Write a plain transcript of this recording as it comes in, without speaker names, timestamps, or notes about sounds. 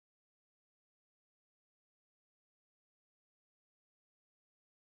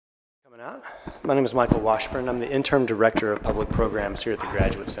Coming out. My name is Michael Washburn. I'm the Interim Director of Public Programs here at the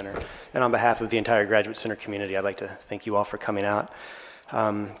Graduate Center. And on behalf of the entire Graduate Center community, I'd like to thank you all for coming out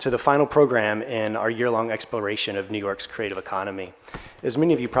to the final program in our year-long exploration of New York's creative economy. As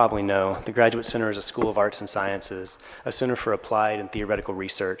many of you probably know, the Graduate Center is a school of arts and sciences, a center for applied and theoretical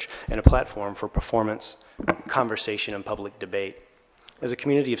research, and a platform for performance, conversation, and public debate. As a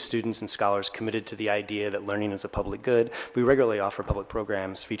community of students and scholars committed to the idea that learning is a public good, we regularly offer public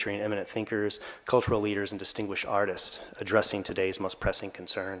programs featuring eminent thinkers, cultural leaders, and distinguished artists addressing today's most pressing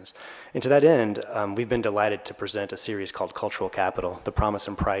concerns. And to that end, we've been delighted to present a series called Cultural Capital, the Promise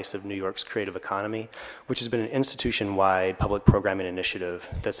and Price of New York's Creative Economy, which has been an institution-wide public programming initiative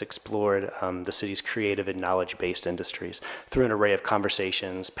that's explored the city's creative and knowledge-based industries through an array of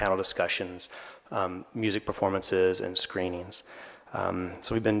conversations, panel discussions, music performances, and screenings.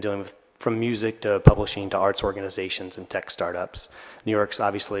 So we've been dealing with from music to publishing to arts organizations and tech startups. New York's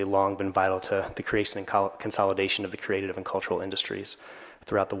obviously long been vital to the creation and consolidation of the creative and cultural industries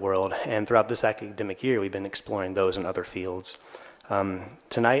throughout the world. And throughout this academic year, we've been exploring those in other fields.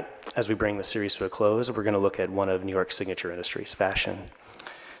 Tonight, as we bring the series to a close, we're going to look at one of New York's signature industries, fashion.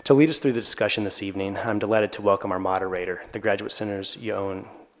 To lead us through the discussion this evening, I'm delighted to welcome our moderator, the Graduate Center's own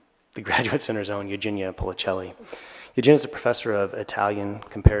Eugenia Paulicelli. Eugenia is a professor of Italian,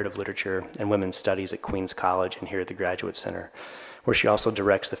 comparative literature, and women's studies at Queens College and here at the Graduate Center, where she also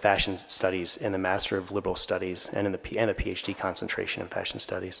directs the fashion studies in the Master of Liberal Studies and in the PhD concentration in fashion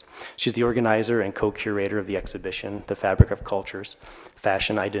studies. She's the organizer and co-curator of the exhibition, The Fabric of Cultures,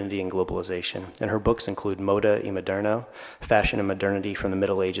 Fashion, Identity, and Globalization. And her books include Moda e Moderno, Fashion and Modernity from the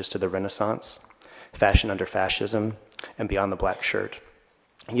Middle Ages to the Renaissance, Fashion Under Fascism, and Beyond the Black Shirt.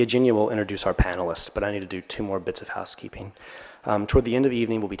 Eugenia will introduce our panelists, but I need to do two more bits of housekeeping. Toward the end of the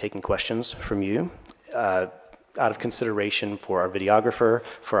evening, we'll be taking questions from you out of consideration for our videographer,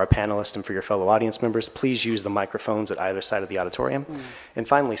 for our panelists, and for your fellow audience members. Please use the microphones at either side of the auditorium. And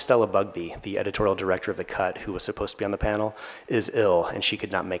finally, Stella Bugbee, the editorial director of The Cut, who was supposed to be on the panel, is ill, and she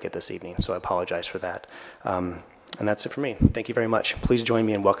could not make it this evening, so I apologize for that. And that's it for me. Thank you very much. Please join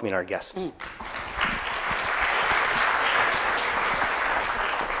me in welcoming our guests.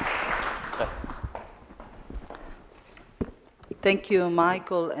 Thank you,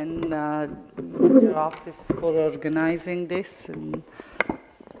 Michael, and your office for organizing this. And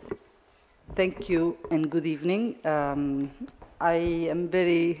thank you and good evening. I am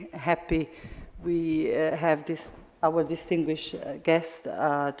very happy we have our distinguished guest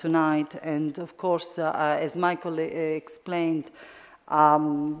tonight. And of course, as Michael explained,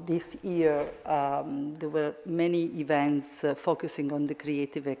 this year, there were many events focusing on the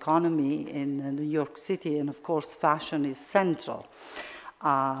creative economy in New York City, and of course, fashion is central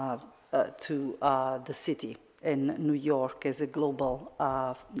to the city in New York as a global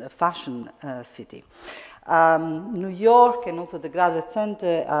fashion city. New York and also the Graduate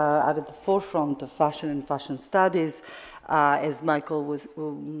Center are at the forefront of fashion and fashion studies. As Michael was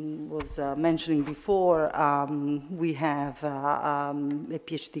mentioning before, we have a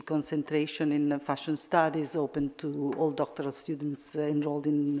PhD concentration in fashion studies open to all doctoral students enrolled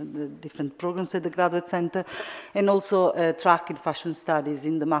in the different programs at the Graduate Center, and also a track in fashion studies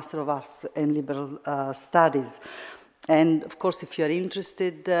in the Master of Arts and Liberal Studies. And of course, if you're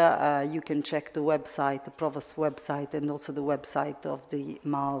interested, you can check the website, the Provost website, and also the website of the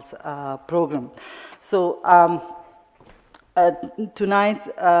MALS program. So tonight's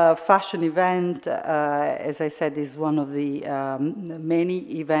fashion event, as I said, is one of the many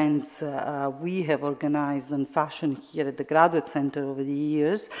events we have organized on fashion here at the Graduate Center over the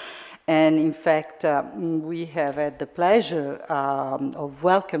years. And in fact, we have had the pleasure of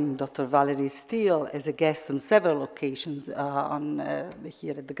welcoming Dr. Valerie Steele as a guest on several occasions here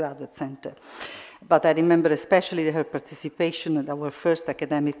at the Graduate Center. But I remember especially her participation at our first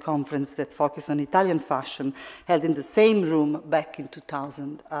academic conference that focused on Italian fashion, held in the same room back in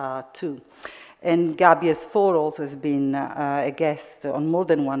 2002. And Gabi Asfour also has been a guest on more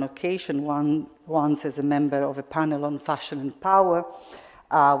than one occasion, once as a member of a panel on fashion and power,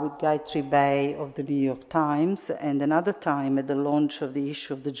 with Gayatri Bay of the New York Times, and another time at the launch of the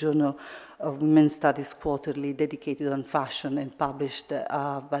issue of the Journal of Women's Studies Quarterly dedicated on fashion and published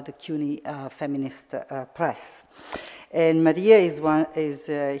by the CUNY Feminist Press. And Maria is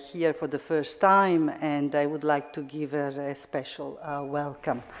here for the first time, and I would like to give her a special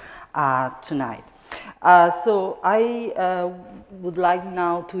welcome tonight. So I would like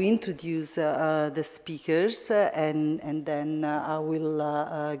now to introduce the speakers, and then I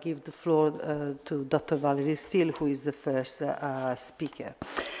will give the floor to Dr. Valerie Steele, who is the first speaker.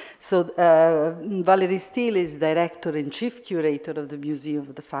 So Valerie Steele is director and chief curator of the Museum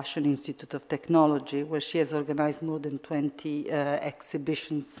of the Fashion Institute of Technology, where she has organized more than 20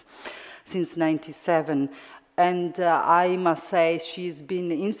 exhibitions since '97. And I must say she's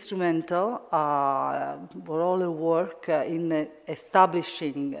been instrumental for all her work in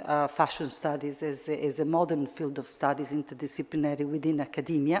establishing fashion studies as a modern field of studies, interdisciplinary within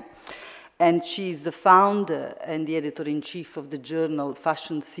academia. And she is the founder and the editor-in-chief of the journal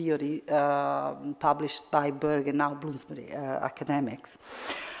Fashion Theory, published by Berg and now Bloomsbury Academics.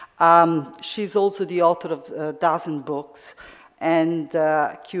 She's also the author of a dozen books and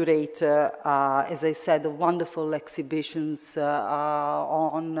curator, as I said, of wonderful exhibitions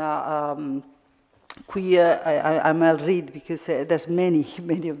on queer, I might read because there's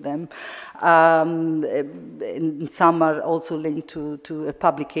many of them. And some are also linked to a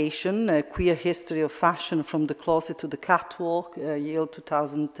publication, a Queer History of Fashion from the Closet to the Catwalk, Yale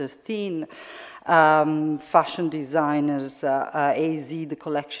 2013. Fashion Designers, AZ, the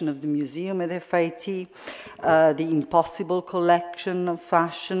collection of the museum at FIT, the Impossible collection of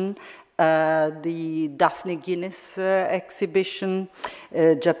fashion, the Daphne Guinness exhibition,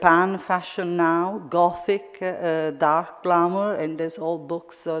 Japan Fashion Now, Gothic, Dark Glamour, and there's all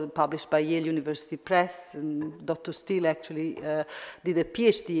books published by Yale University Press, and Dr. Steele actually did a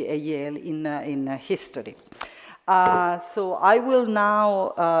PhD at Yale in history. So I will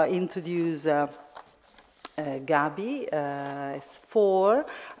now introduce Gabi Asfour,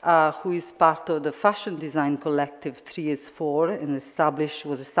 who is part of the fashion design collective threeASFOUR and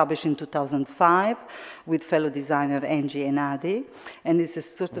was established in 2005 with fellow designer Angie and Adi. And it's a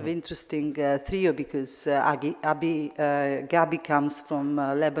sort of interesting trio because Gabi comes from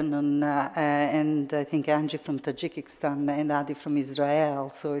Lebanon and I think Angie from Tajikistan and Adi from Israel.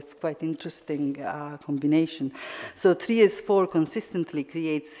 So it's quite interesting combination. So threeASFOUR consistently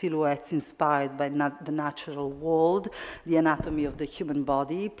creates silhouettes inspired by the natural world, the anatomy of the human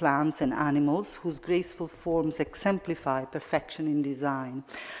body, plants and animals, whose graceful forms exemplify perfection in design,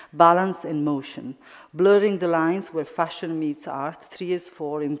 balance and motion. Blurring the lines where fashion meets art,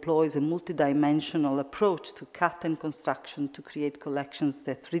 threeASFOUR employs a multidimensional approach to cut and construction to create collections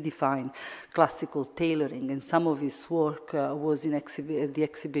that redefine classical tailoring. And some of his work was in the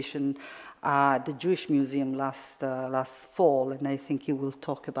exhibition at the Jewish Museum last fall, and I think he will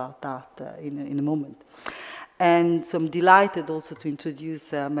talk about that in a moment. And so I'm delighted also to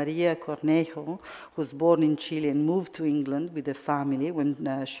introduce Maria Cornejo, who was born in Chile and moved to England with her family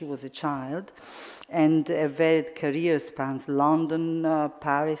when she was a child. And her varied career spans London,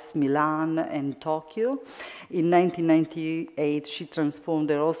 Paris, Milan, and Tokyo. In 1998, she transformed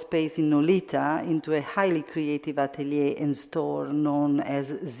her own space in Nolita into a highly creative atelier and store known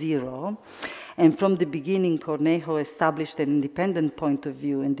as Zero. And from the beginning, Cornejo established an independent point of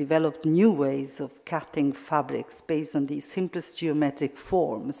view and developed new ways of cutting fabrics based on the simplest geometric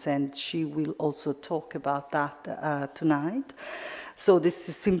forms. And she will also talk about that tonight. So this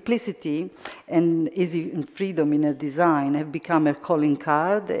simplicity and easy and freedom in her design have become her calling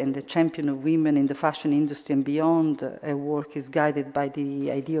card and a champion of women in the fashion industry and beyond. Her work is guided by the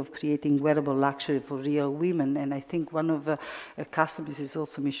idea of creating wearable luxury for real women. And I think one of her customers is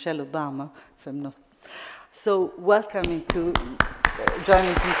also Michelle Obama, if I'm not. So welcome to join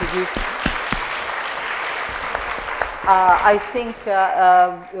me to introduce. I think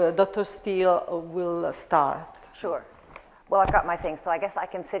Dr. Steele will start. Sure. Well, I've got my thing, so I guess I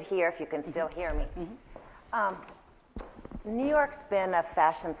can sit here if you can still hear me. New York's been a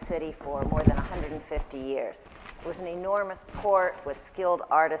fashion city for more than 150 years. It was an enormous port with skilled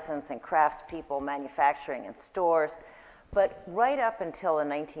artisans and craftspeople manufacturing in stores. But right up until the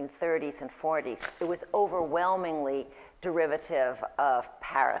 1930s and 40s, it was overwhelmingly derivative of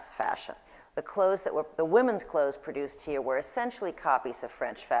Paris fashion. The women's clothes produced here were essentially copies of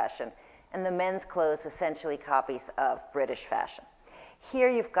French fashion, and the men's clothes essentially copies of British fashion. Here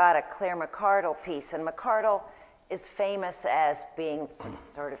you've got a Claire McCardle piece, and McCardle is famous as being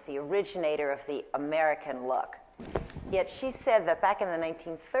sort of the originator of the American look. Yet she said that back in the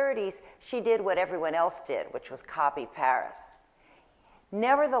 1930s, she did what everyone else did, which was copy Paris.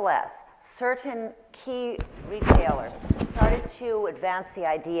 Nevertheless, certain key retailers started to advance the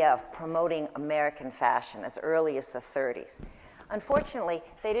idea of promoting American fashion as early as the 30s. Unfortunately,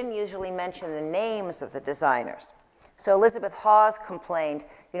 they didn't usually mention the names of the designers. So Elizabeth Hawes complained,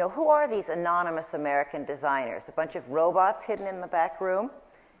 you know, who are these anonymous American designers? A bunch of robots hidden in the back room?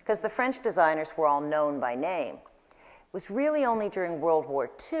 Because the French designers were all known by name. It was really only during World War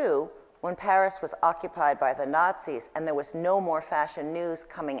II, when Paris was occupied by the Nazis and there was no more fashion news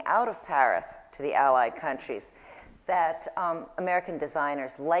coming out of Paris to the Allied countries, that American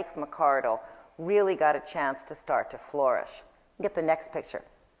designers like McCardle really got a chance to start to flourish. Get the next picture.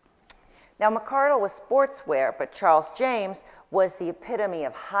 Now, McCardle was sportswear, but Charles James was the epitome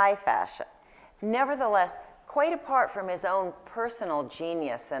of high fashion. Nevertheless, quite apart from his own personal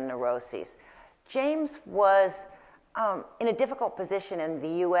genius and neuroses, James was in a difficult position in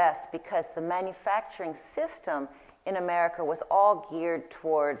the US because the manufacturing system in America was all geared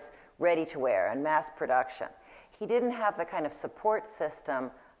towards ready-to-wear and mass production. He didn't have the kind of support system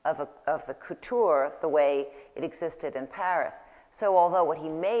of the couture the way it existed in Paris. So although what he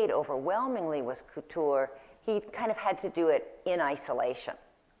made overwhelmingly was couture, he kind of had to do it in isolation.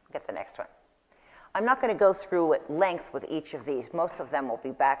 Get the next one. I'm not going to go through at length with each of these. Most of them will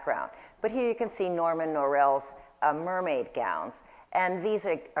be background. But here you can see Norman Norell's mermaid gowns. And these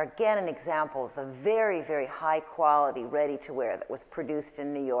are, again, an example of the very, very high quality ready-to-wear that was produced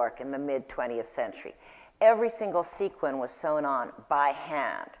in New York in the mid-20th century. Every single sequin was sewn on by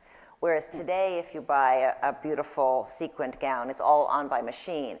hand. Whereas today, if you buy a beautiful sequined gown, it's all on by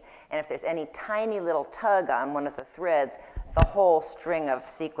machine. And if there's any tiny little tug on one of the threads, the whole string of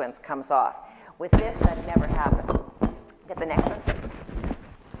sequins comes off. With this, that never happened. Get the next one.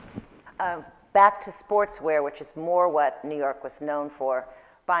 Back to sportswear, which is more what New York was known for.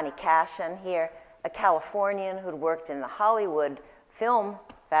 Bonnie Cashin here, a Californian who'd worked in the Hollywood film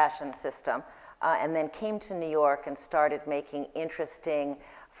fashion system, and then came to New York and started making interesting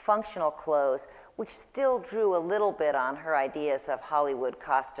functional clothes, which still drew a little bit on her ideas of Hollywood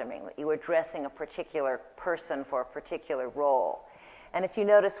costuming, that you were dressing a particular person for a particular role. And as you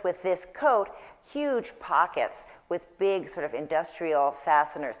notice with this coat, huge pockets with big sort of industrial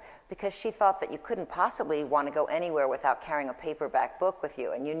fasteners, because she thought that you couldn't possibly want to go anywhere without carrying a paperback book with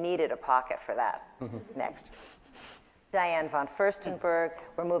you, and you needed a pocket for that. Next. Diane von Furstenberg,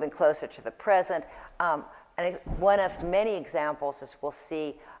 we're moving closer to the present. And one of many examples, as we'll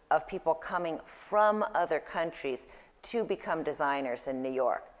see, of people coming from other countries to become designers in New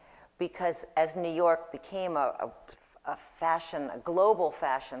York. Because as New York became a global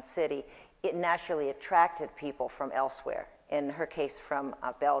fashion city, it naturally attracted people from elsewhere, in her case from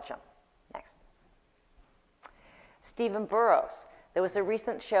Belgium. Next. Stephen Burrows. There was a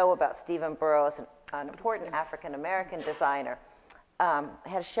recent show about Stephen Burrows, an important African-American designer,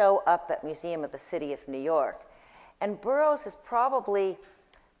 had a show up at Museum of the City of New York. And Burroughs is probably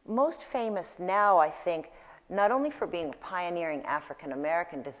most famous now, I think, not only for being a pioneering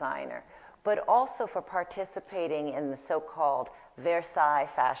African-American designer, but also for participating in the so-called Versailles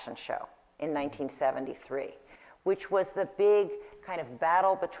fashion show in 1973, which was the big kind of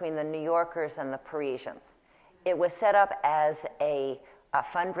battle between the New Yorkers and the Parisians. It was set up as a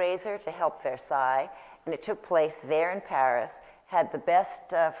fundraiser to help Versailles, and it took place there in Paris, had the best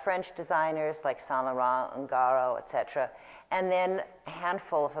French designers like Saint Laurent, Ungaro, etc., and then a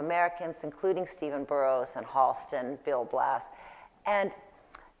handful of Americans, including Stephen Burrows and Halston, Bill Blass. And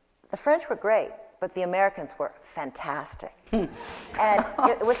the French were great, but the Americans were fantastic. And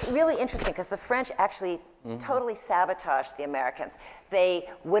it was really interesting because the French actually totally sabotaged the Americans. They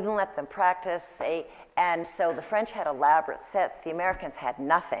wouldn't let them practice, and so the French had elaborate sets. The Americans had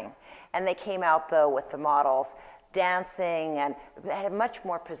nothing. And they came out, though, with the models dancing and had much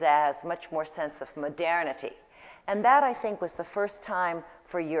more pizzazz, much more sense of modernity. And that, I think, was the first time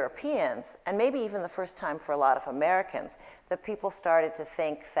for Europeans, and maybe even the first time for a lot of Americans, that people started to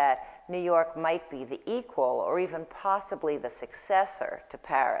think that New York might be the equal or even possibly the successor to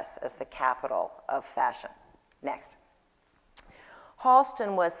Paris as the capital of fashion. Next.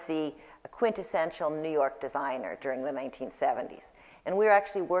 Halston was the quintessential New York designer during the 1970s. And we're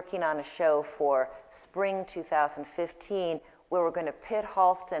actually working on a show for spring 2015 where we're going to pit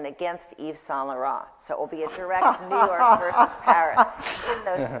Halston against Yves Saint Laurent. So it will be a direct New York versus Paris in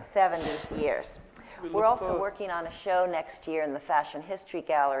those 70s years. We're also working on a show next year in the Fashion History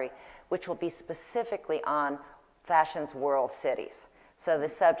Gallery, which will be specifically on fashion's world cities. So the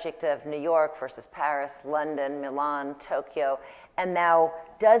subject of New York versus Paris, London, Milan, Tokyo, and now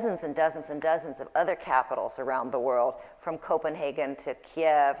dozens and dozens and dozens of other capitals around the world, from Copenhagen to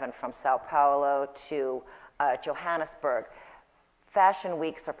Kiev and from Sao Paulo to Johannesburg. Fashion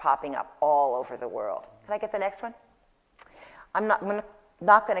weeks are popping up all over the world. Can I get the next one? I'm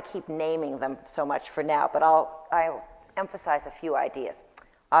not going to keep naming them so much for now, but I'll emphasize a few ideas.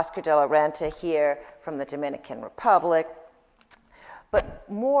 Oscar de la Renta here from the Dominican Republic. But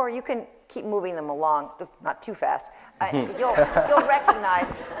more, you can keep moving them along, not too fast. You'll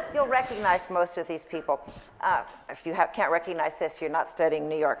recognize most of these people. If you can't recognize this, you're not studying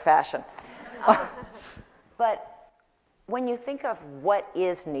New York fashion. But when you think of what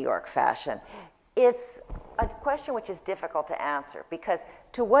is New York fashion, It's a question which is difficult to answer, because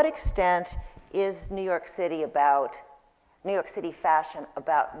to what extent is New York City fashion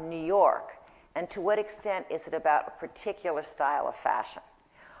about New York, and to what extent is it about a particular style of fashion?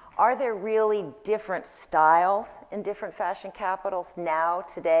 Are there really different styles in different fashion capitals now,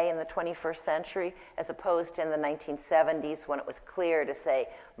 today, in the 21st century, as opposed to in the 1970s when it was clear to say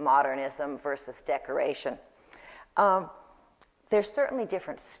modernism versus decoration? There's certainly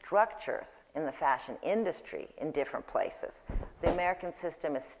different structures in the fashion industry in different places. The American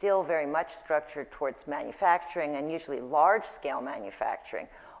system is still very much structured towards manufacturing, and usually large-scale manufacturing,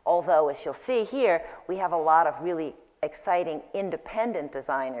 although, as you'll see here, we have a lot of really exciting independent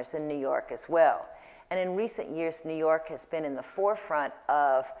designers in New York as well. And in recent years, New York has been in the forefront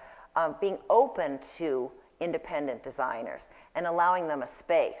of being open to independent designers and allowing them a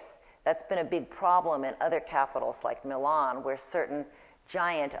space. That's been a big problem in other capitals like Milan, where certain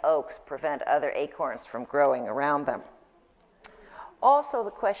giant oaks prevent other acorns from growing around them. Also, the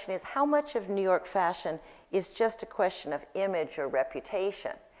question is, how much of New York fashion is just a question of image or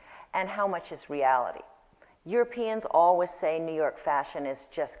reputation, and how much is reality? Europeans always say New York fashion is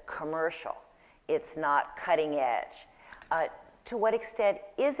just commercial. It's not cutting edge. To what extent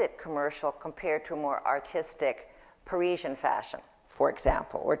is it commercial compared to a more artistic Parisian fashion, for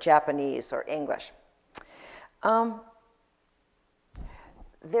example, or Japanese or English?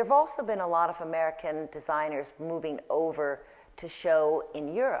 There have also been a lot of American designers moving over to show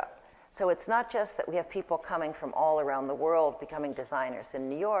in Europe. So it's not just that we have people coming from all around the world becoming designers in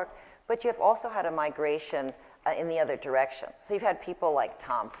New York, but you've also had a migration in the other direction. So you've had people like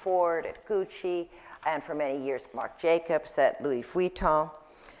Tom Ford at Gucci, and for many years Marc Jacobs at Louis Vuitton.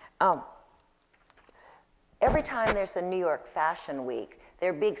 Every time there's a New York Fashion Week, there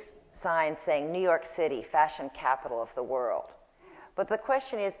are big signs saying New York City, fashion capital of the world. But the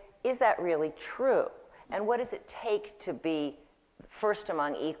question is that really true? And what does it take to be first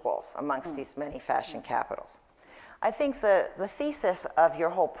among equals amongst these many fashion capitals? I think the thesis of your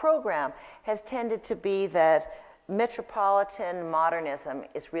whole program has tended to be that metropolitan modernism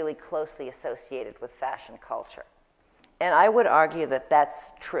is really closely associated with fashion culture. And I would argue that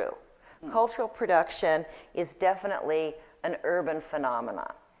that's true. Cultural production is definitely an urban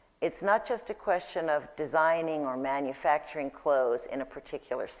phenomenon. It's not just a question of designing or manufacturing clothes in a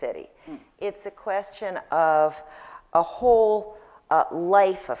particular city. It's a question of a whole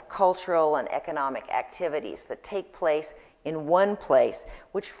life of cultural and economic activities that take place in one place,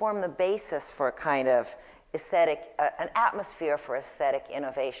 which form the basis for a kind of aesthetic, an atmosphere for aesthetic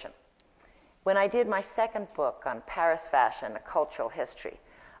innovation. When I did my second book on Paris fashion, A Cultural History,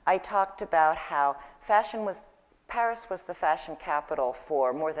 I talked about how Paris was the fashion capital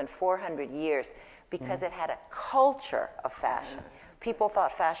for more than 400 years because it had a culture of fashion. People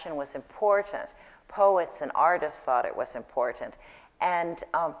thought fashion was important. Poets and artists thought it was important. And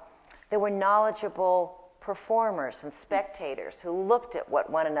there were knowledgeable performers and spectators who looked at what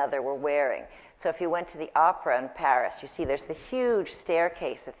one another were wearing. So if you went to the opera in Paris, you see there's the huge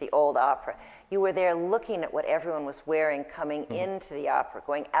staircase at the old opera. You were there looking at what everyone was wearing coming into the opera,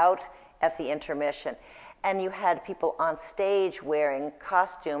 going out at the intermission. And you had people on stage wearing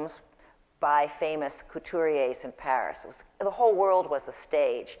costumes by famous couturiers in Paris. The whole world was a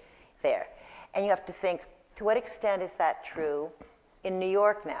stage there. And you have to think, to what extent is that true in New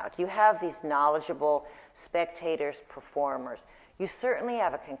York now? Do you have these knowledgeable spectators, performers? You certainly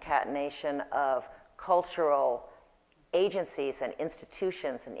have a concatenation of cultural agencies and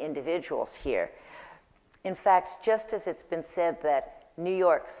institutions and individuals here. In fact, just as it's been said that New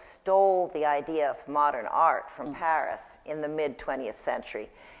York stole the idea of modern art from Paris in the mid-20th century,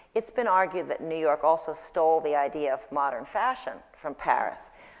 it's been argued that New York also stole the idea of modern fashion from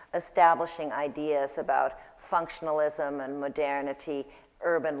Paris, establishing ideas about functionalism and modernity,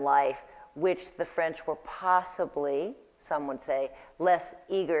 urban life, which the French were possibly, some would say, less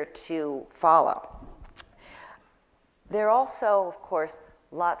eager to follow. There are also, of course,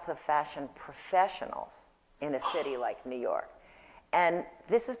 lots of fashion professionals in a city like New York. And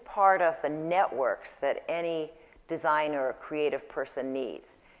this is part of the networks that any designer or creative person needs.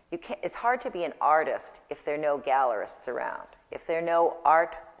 It's hard to be an artist if there are no gallerists around, if there are no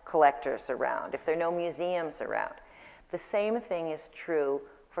art collectors around, if there are no museums around. The same thing is true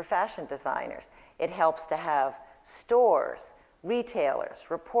for fashion designers. It helps to have stores, retailers,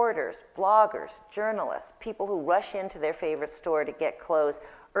 reporters, bloggers, journalists, people who rush into their favorite store to get clothes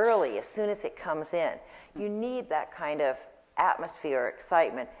early as soon as it comes in. You need that kind of atmosphere or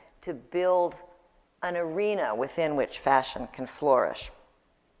excitement to build an arena within which fashion can flourish.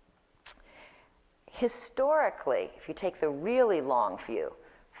 Historically, if you take the really long view,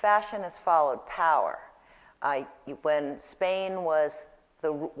 fashion has followed power. When Spain was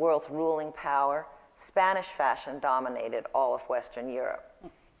the world's ruling power, Spanish fashion dominated all of Western Europe.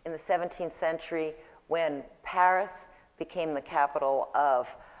 In the 17th century, when Paris became the capital of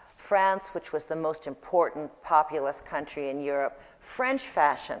France, which was the most important populous country in Europe, French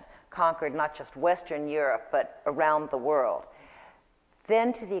fashion conquered not just Western Europe, but around the world.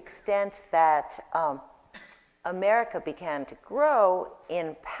 Then to the extent that America began to grow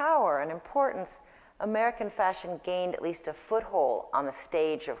in power and importance, American fashion gained at least a foothold on the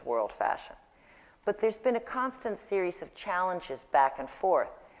stage of world fashion. But there's been a constant series of challenges back and forth.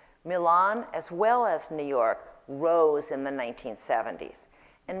 Milan, as well as New York, rose in the 1970s.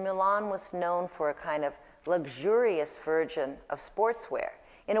 And Milan was known for a kind of luxurious version of sportswear.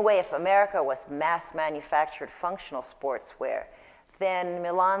 In a way, if America was mass-manufactured functional sportswear, then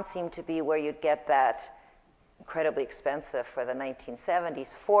Milan seemed to be where you'd get that incredibly expensive for the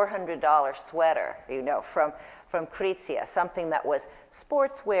 1970s, $400 sweater, you know, from Krizia, something that was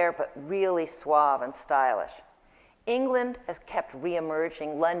sportswear but really suave and stylish. England has kept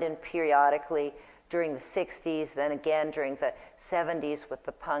re-emerging, London periodically during the 60s, then again during the 70s with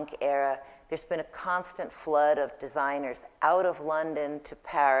the punk era. There's been a constant flood of designers out of London to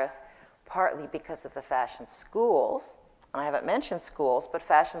Paris, partly because of the fashion schools. And I haven't mentioned schools, but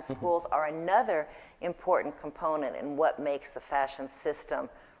fashion schools are another important component in what makes the fashion system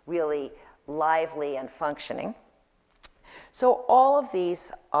really lively and functioning. So all of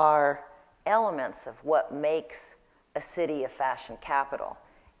these are elements of what makes a city a fashion capital.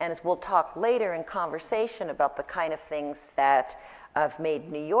 And as we'll talk later in conversation about the kind of things that have made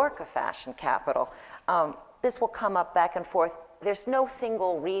New York a fashion capital, this will come up back and forth. There's no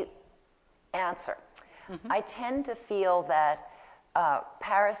single answer. I tend to feel that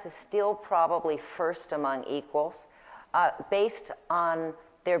Paris is still probably first among equals, based on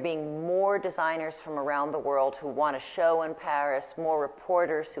there being more designers from around the world who want to show in Paris, more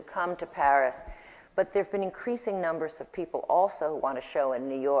reporters who come to Paris, but there have been increasing numbers of people also who want to show in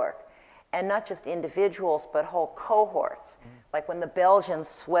New York. And not just individuals, but whole cohorts. Like when the Belgians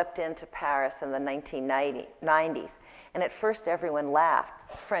swept into Paris in the 1990s, and at first everyone laughed.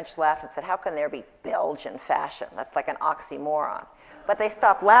 The French laughed and said, how can there be Belgian fashion? That's like an oxymoron. But they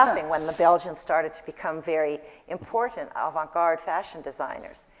stopped laughing when the Belgians started to become very important avant-garde fashion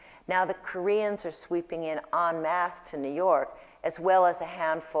designers. Now the Koreans are sweeping in en masse to New York, as well as a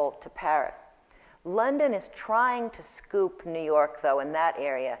handful to Paris. London is trying to scoop New York, though, in that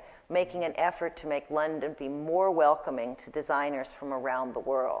area, making an effort to make London be more welcoming to designers from around the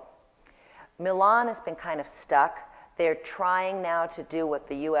world. Milan has been kind of stuck. They're trying now to do what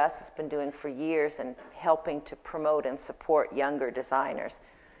the US has been doing for years and helping to promote and support younger designers.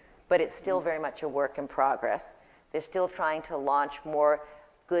 But it's still very much a work in progress. They're still trying to launch more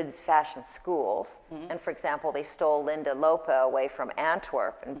good fashion schools. And for example, they stole Linda Lope away from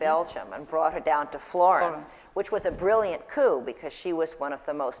Antwerp in Belgium and brought her down to Florence, which was a brilliant coup because she was one of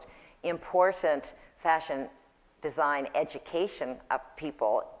the most important fashion design education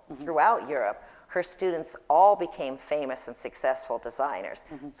people throughout Europe. Her students all became famous and successful designers.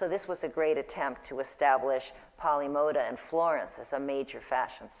 So this was a great attempt to establish Polimoda in Florence as a major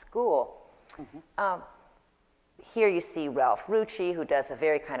fashion school. Here you see Ralph Rucci, who does a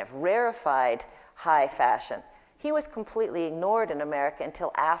very kind of rarefied high fashion. He was completely ignored in America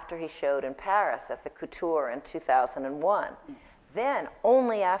until after he showed in Paris at the Couture in 2001. Then,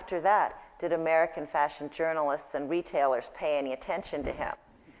 only after that, did American fashion journalists and retailers pay any attention to him,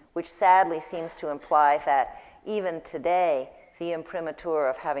 which sadly seems to imply that even today, the imprimatur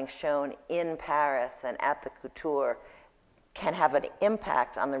of having shown in Paris and at the Couture can have an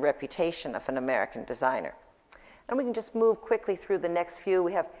impact on the reputation of an American designer. And we can just move quickly through the next few.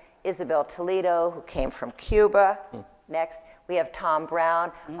 We have Isabel Toledo, who came from Cuba. Next, we have Tom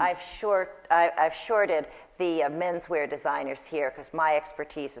Brown. I've shorted the menswear designers here because my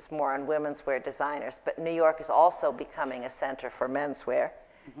expertise is more on women's wear designers, but New York is also becoming a center for menswear.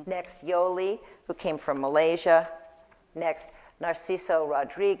 Next, Yoli, who came from Malaysia. Next, Narciso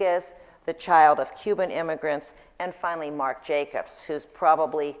Rodriguez, the child of Cuban immigrants. And finally, Marc Jacobs, who's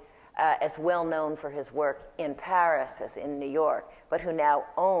probably as well known for his work in Paris as in New York, but who now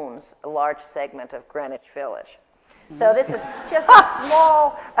owns a large segment of Greenwich Village. So this is just a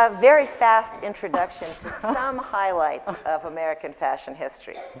small, very fast introduction to some highlights of American fashion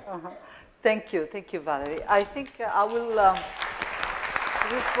history. Thank you, Valerie. I think I will,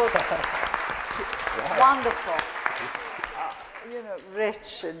 this was wonderful,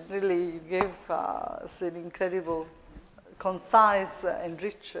 rich, and really gave us an incredible, concise and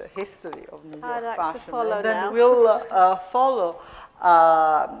rich history of New York fashion. To follow and then now. we'll follow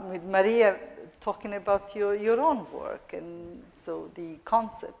with Maria talking about your own work, and so the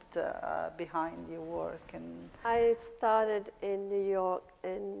concept behind your work. And I started in New York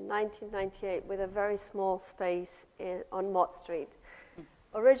in 1998 with a very small space on Mott Street.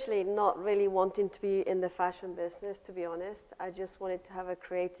 Originally not really wanting to be in the fashion business, to be honest. I just wanted to have a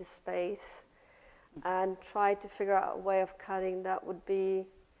creative space and try to figure out a way of cutting that would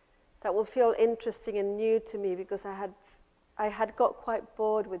feel interesting and new to me, because I had got quite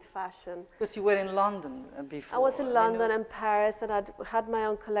bored with fashion. Because you were in London before. I was in London and Paris, and I'd had my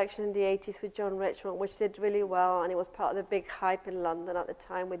own collection in the 80s with John Richmond, which did really well, and it was part of the big hype in London at the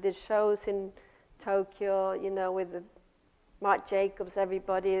time. We did shows in Tokyo, you know, with the Marc Jacobs,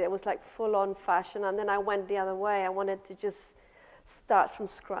 everybody. It was like full-on fashion, and then I went the other way. I wanted to just start from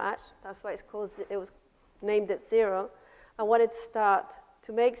scratch. That's why it was named at zero. I wanted to start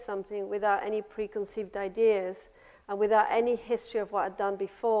to make something without any preconceived ideas and without any history of what I'd done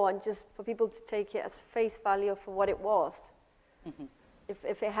before, and just for people to take it as face value for what it was. Mm-hmm.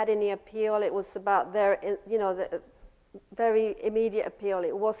 If it had any appeal, it was about their, you know, the very immediate appeal.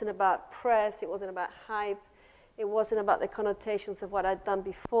 It wasn't about press, it wasn't about hype, it wasn't about the connotations of what I'd done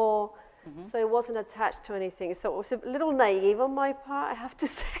before. Mm-hmm. So it wasn't attached to anything. So it was a little naive on my part, I have to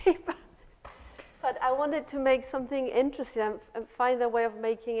say. But I wanted to make something interesting and find a way of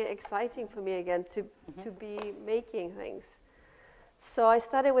making it exciting for me again to be making things. So I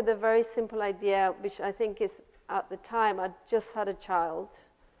started with a very simple idea, which I think is, at the time, I just had a child.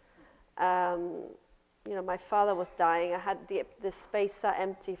 You know, my father was dying. I had the space sat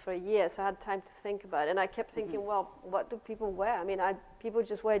empty for a year, so I had time to think about it. And I kept thinking, well, what do people wear? I mean, people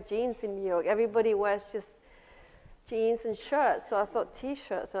just wear jeans in New York. Everybody wears just jeans and shirts. So I thought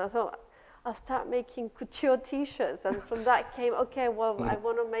T-shirts, and I thought, I'll start making couture T-shirts. And from that came, okay, well, I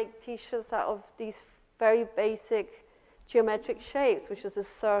want to make T-shirts out of these very basic geometric shapes, which is a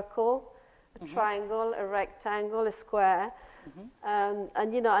circle, a triangle, a rectangle, a square.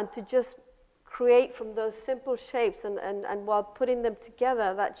 And, you know, and to just create from those simple shapes, and while putting them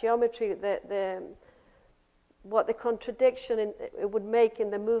together, that geometry, what the contradiction it would make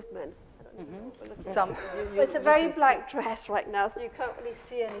in the movement. It's a very black dress right now, so you can't really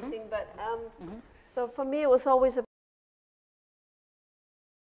see anything. But so for me, it was always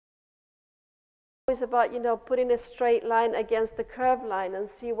about, you know, putting a straight line against a curved line and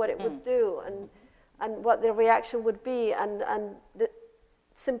see what it would do, and what the reaction would be, and the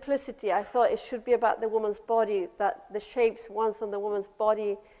simplicity. I thought it should be about the woman's body, that the shapes, once on the woman's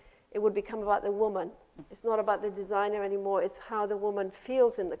body, it would become about the woman. It's not about the designer anymore, it's how the woman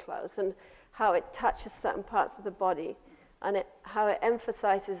feels in the clothes and how it touches certain parts of the body, and how it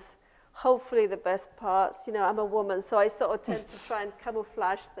emphasizes, hopefully, the best parts. You know, I'm a woman, so I sort of tend to try and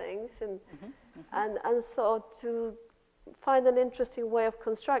camouflage things, and sort of to find an interesting way of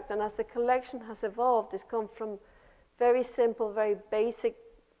constructing. And as the collection has evolved, it's gone from very simple, very basic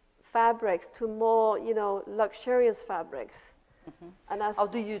fabrics to more, you know, luxurious fabrics. And how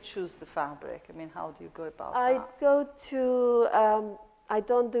do you choose the fabric? I mean, how do you go about that? I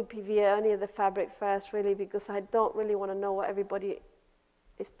don't do PVA, any of the fabric first, really, because I don't really want to know what everybody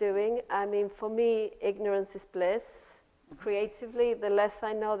is doing. I mean, for me, ignorance is bliss. Creatively, the less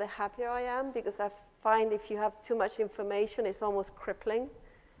I know, the happier I am, because I find if you have too much information, it's almost crippling.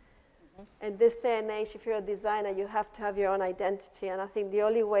 In this day and age, if you're a designer, you have to have your own identity, and I think the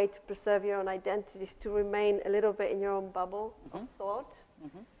only way to preserve your own identity is to remain a little bit in your own bubble of thought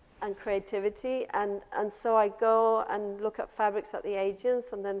and creativity. And so I go and look at fabrics at the agents,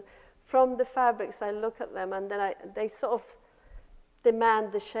 and then from the fabrics I look at them, and then they sort of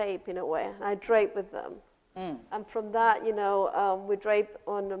demand the shape in a way, and I drape with them. And from that, you know, we drape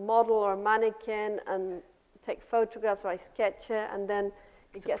on a model or a mannequin and take photographs, or I sketch it, and then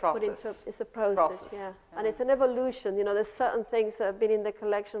it gets put into, it's a process, yeah. And it's an evolution. You know, there's certain things that have been in the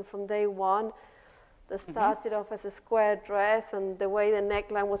collection from day one that started off as a square dress, and the way the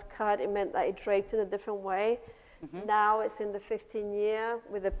neckline was cut, it meant that it draped in a different way. Now it's in the 15-year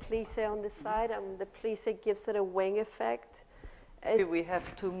with a plissé on the side, and the plissé gives it a wing effect. We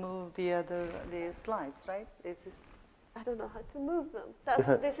have to move the slides, right? I don't know how to move them.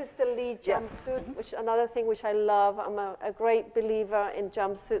 This is the lead jumpsuit, which another thing which I love. I'm a great believer in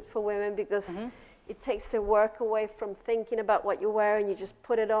jumpsuits for women, because it takes the work away from thinking about what you're wearing. You just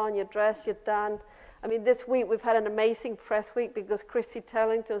put it on, you dress, you're done. I mean, this week we've had an amazing press week, because Christy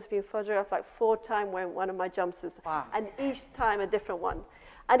Tellington's been photographed like 4 times wearing one of my jumpsuits, and each time a different one.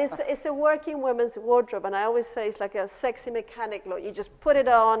 And it's a working women's wardrobe, and I always say it's like a sexy mechanic look. You just put it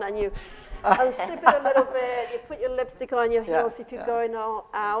on, and Unzip it a little bit. You put your lipstick on your heels if you're going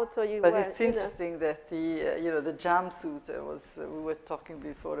out, or you. But wear, it's interesting that the the jumpsuit we were talking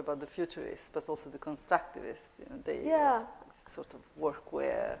before about the futurists, but also the constructivists. They sort of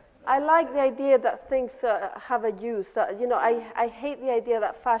workwear. I like the idea that things have a use. I hate the idea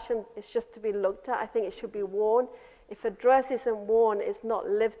that fashion is just to be looked at. I think it should be worn. If a dress isn't worn, it's not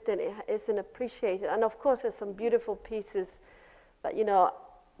lived in, it isn't appreciated. And of course, there's some beautiful pieces that,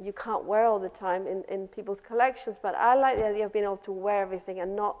 you can't wear all the time in people's collections, but I like the idea of being able to wear everything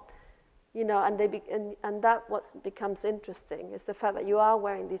and not, and that what becomes interesting is the fact that you are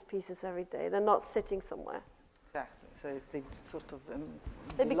wearing these pieces every day. They're not sitting somewhere. Exactly. So they sort of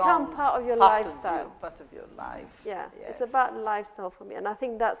they become part of your lifestyle. Part of your life. Yeah, yes. It's about lifestyle for me, and I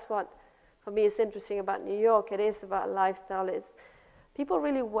think that's what, for me, is interesting about New York. It is about lifestyle. People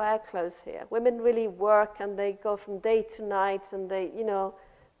really wear clothes here. Women really work, and they go from day to night, and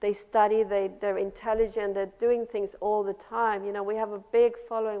they study. They're intelligent. They're doing things all the time. We have a big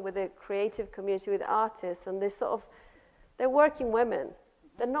following with the creative community, with artists, and they're working women.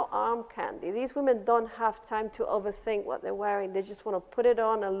 They're not arm candy. These women don't have time to overthink what they're wearing. They just want to put it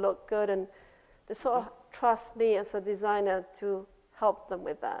on and look good, and they sort of trust me as a designer to help them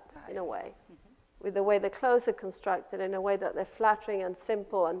with that, in a way. With the way the clothes are constructed, in a way that they're flattering and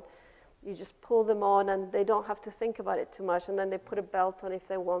simple, and you just pull them on and they don't have to think about it too much, and then they put a belt on if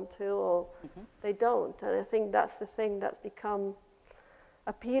they want to, or they don't. And I think that's the thing that's become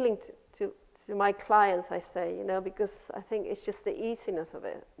appealing to my clients, I say, because I think it's just the easiness of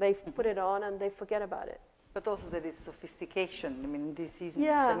it. They put it on and they forget about it. But also there is sophistication. I mean, this isn't,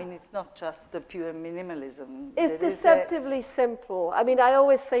 it's not just the pure minimalism. It's deceptively simple. I mean, I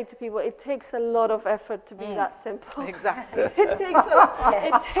always say to people, it takes a lot of effort to be that simple. Exactly. It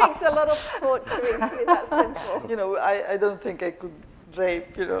takes a lot of torturing to be that simple. I don't think I could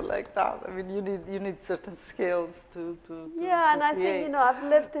drape, like that. I mean, you need certain skills to and I think, I've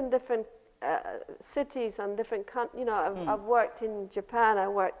lived in different cities and different countries. I've worked in Japan, I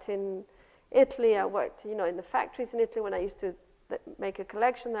worked in Italy, I worked, in the factories in Italy when I used to make a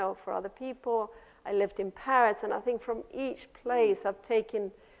collection there for other people. I lived in Paris, and I think from each place I've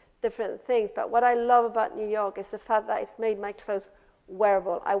taken different things. But what I love about New York is the fact that it's made my clothes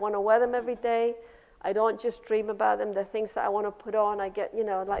wearable. I want to wear them every day. I don't just dream about them. They're things that I want to put on. I get,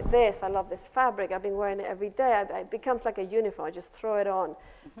 like this. I love this fabric. I've been wearing it every day. It becomes like a uniform. I just throw it on.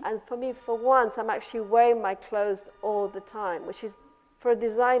 And for me, for once, I'm actually wearing my clothes all the time, which is, for a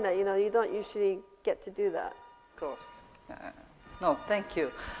designer, you don't usually get to do that. Of course. No, thank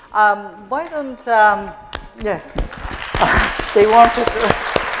you. Why don't, yes, they wanted to.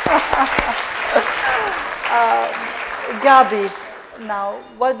 Gabi, now,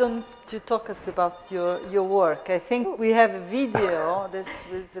 why don't you talk us about your work? I think we have a video. This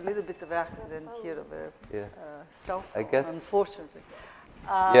was a little bit of an accident here of a cell phone, I guess, unfortunately.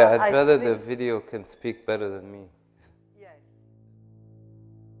 I'd rather the video can speak better than me.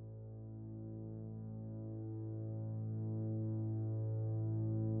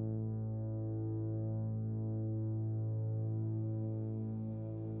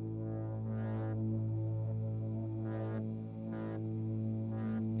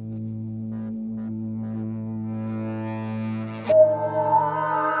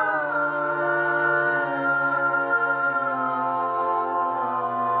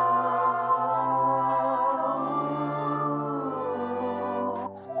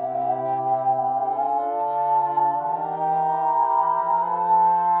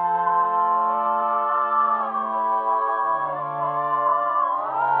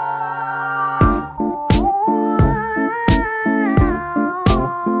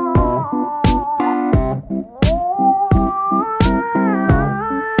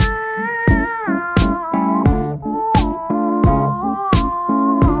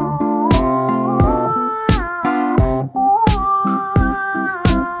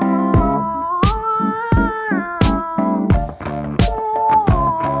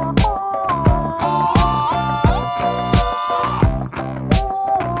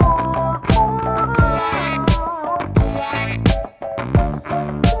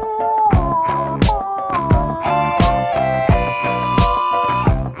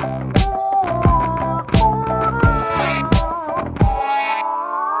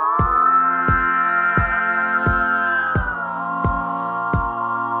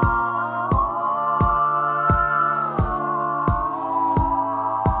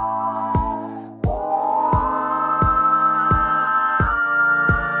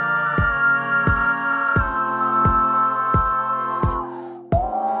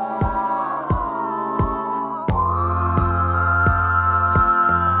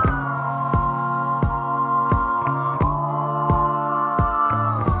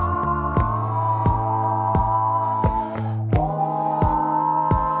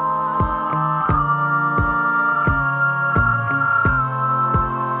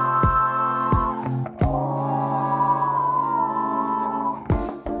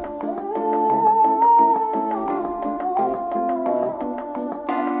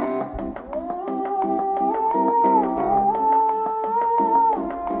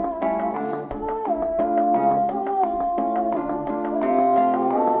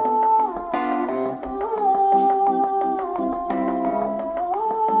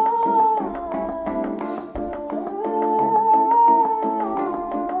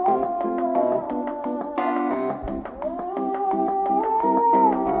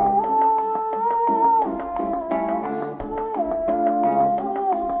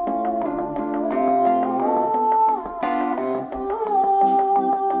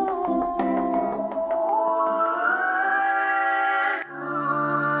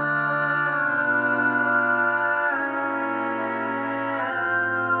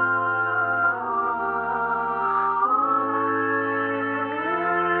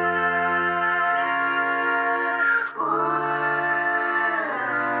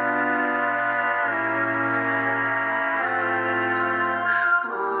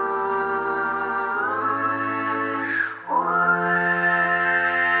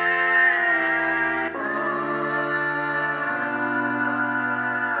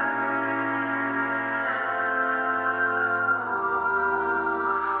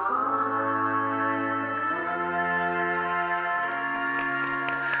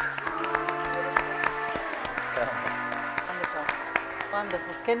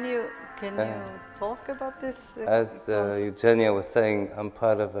 Wonderful. Can you talk about this? As Eugenia was saying, I'm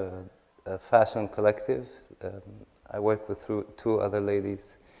part of a fashion collective. I work with two other ladies.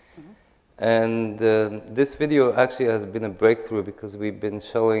 And this video actually has been a breakthrough because we've been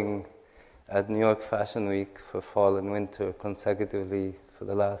showing at New York Fashion Week for fall and winter consecutively for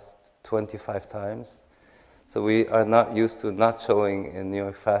the last 25 times. So we are not used to not showing in New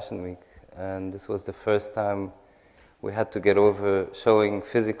York Fashion Week. And this was the first time we had to get over showing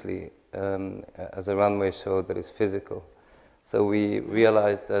physically as a runway show that is physical. So we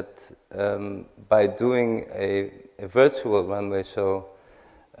realized that by doing a virtual runway show,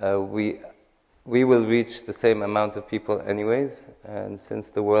 we will reach the same amount of people anyways, and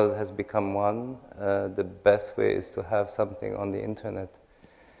since the world has become one, the best way is to have something on the internet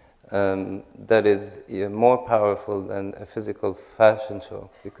that is more powerful than a physical fashion show,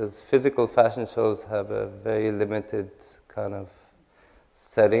 because physical fashion shows have a very limited kind of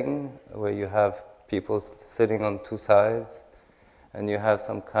setting where you have people sitting on two sides and you have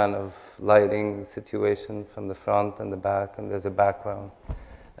some kind of lighting situation from the front and the back, and there's a background.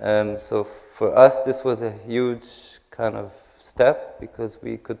 So for us, this was a huge kind of step because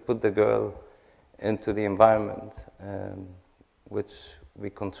we could put the girl into the environment, which we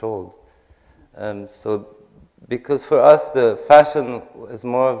controlled. So because for us, the fashion is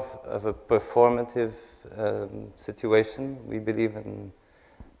more of a performative situation. We believe in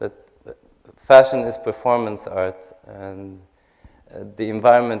that fashion is performance art, and the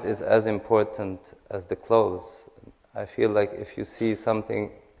environment is as important as the clothes. I feel like if you see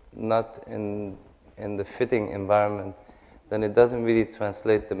something not in the fitting environment, then it doesn't really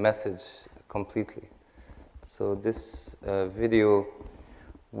translate the message completely. So this video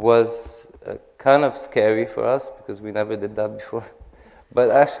was kind of scary for us because we never did that before, but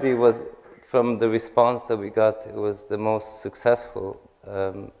actually was, from the response that we got, it was the most successful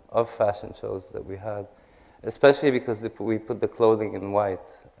of fashion shows that we had, especially because we put the clothing in white.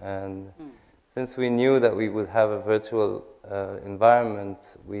 And since we knew that we would have a virtual environment,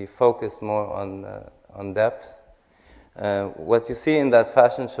 we focused more on depth. What you see in that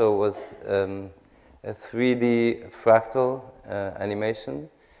fashion show was a 3D fractal animation,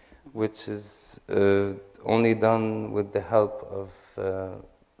 which is only done with the help of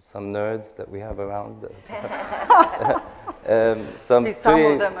some nerds that we have around. Some of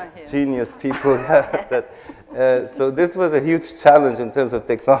them are here. Genius people. So this was a huge challenge in terms of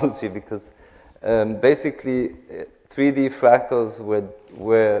technology because basically 3D fractals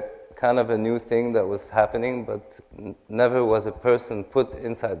were kind of a new thing that was happening, but never was a person put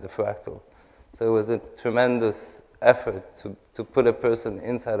inside the fractal. So it was a tremendous effort to put a person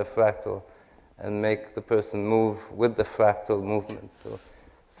inside a fractal and make the person move with the fractal movement.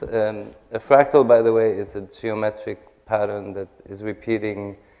 So a fractal, by the way, is a geometric pattern that is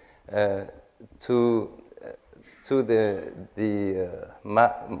repeating to the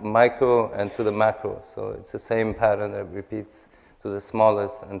micro and to the macro. So it's the same pattern that repeats to the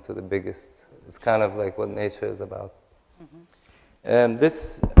smallest and to the biggest. It's kind of like what nature is about.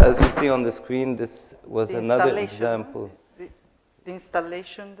 This, as you see on the screen, this was another example. The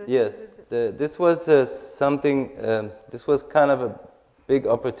installation? Yes, this was something, this was kind of a big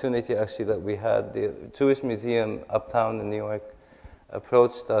opportunity actually that we had. The Jewish Museum uptown in New York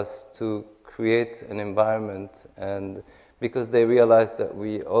approached us to create an environment, and because they realized that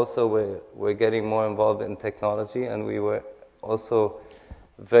we also were getting more involved in technology, and we were also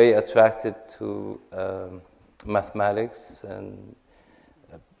very attracted to mathematics, and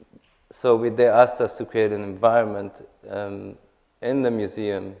so they asked us to create an environment in the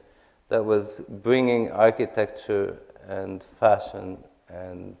museum that was bringing architecture and fashion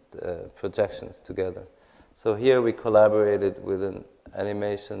and projections together. So here we collaborated with an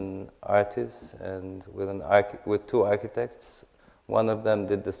animation artist and with two architects. One of them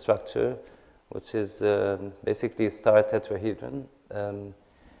did the structure, which is basically a star tetrahedron.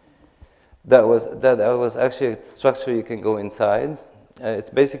 That was actually a structure you can go inside.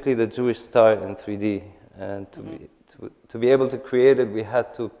 It's basically the Jewish star in 3D. And to be able to create it, we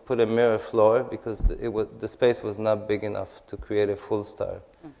had to put a mirror floor because the space was not big enough to create a full star.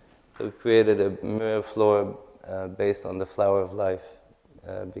 So we created a mirror floor based on the flower of life,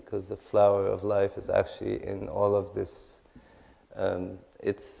 because the flower of life is actually in all of this.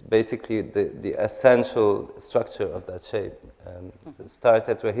 It's basically the essential structure of that shape. The star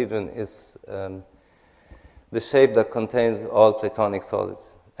tetrahedron is the shape that contains all Platonic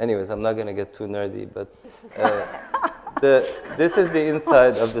solids. Anyways, I'm not going to get too nerdy, but this is the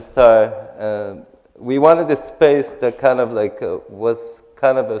inside of the star. We wanted a space that kind of like was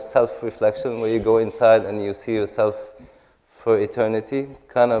kind of a self-reflection, where you go inside and you see yourself for eternity,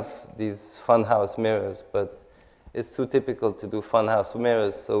 kind of these funhouse mirrors, but it's too typical to do funhouse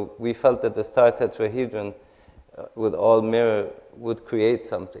mirrors, so we felt that the star tetrahedron with all mirror would create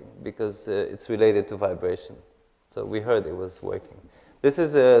something, because it's related to vibration. So we heard it was working. This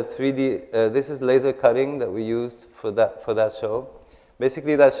is a 3D, this is laser cutting that we used for that show.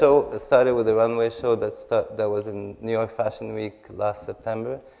 Basically, that show started with a runway show that was in New York Fashion Week last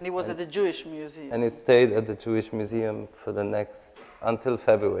September. And it was at the Jewish Museum. And it stayed at the Jewish Museum for the until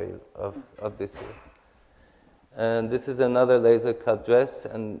February of this year. And this is another laser cut dress,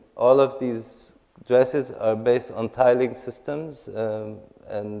 and all of these dresses are based on tiling systems,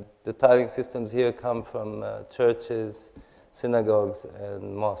 and the tiling systems here come from churches, synagogues,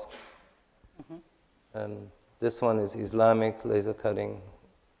 and mosques. This one is Islamic laser cutting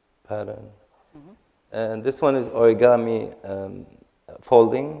pattern. And this one is origami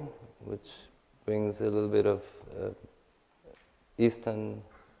folding, which brings a little bit of Eastern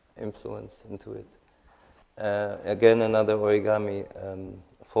influence into it. Again, another origami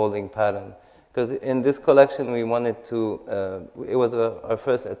folding pattern. Because in this collection we wanted to, it was our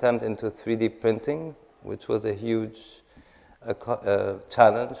first attempt into 3D printing, which was a huge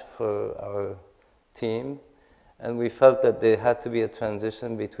challenge for our team. And we felt that there had to be a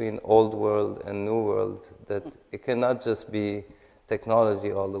transition between old world and new world, that it cannot just be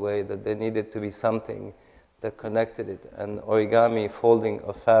technology all the way, that there needed to be something that connected it. And origami folding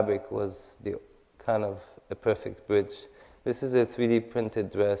of fabric was the kind of a perfect bridge. This is a 3D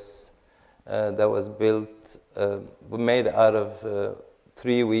printed dress that was built, made out of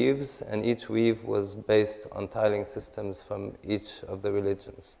 3 weaves, and each weave was based on tiling systems from each of the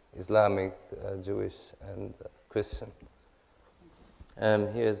religions, Islamic, Jewish, and Christian.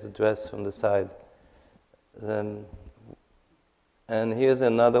 And here's the dress from the side. And here's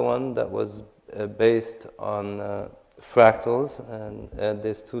another one that was based on fractals, and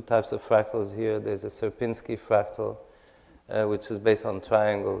there's 2 types of fractals here. There's a Sierpinski fractal, which is based on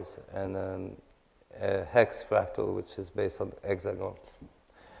triangles, and a hex fractal, which is based on hexagons.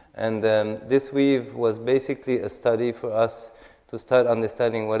 And this weave was basically a study for us to start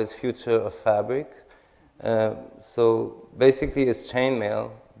understanding what is future of fabric. So basically it's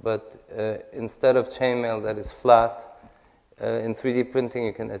chainmail, but instead of chainmail that is flat, in 3D printing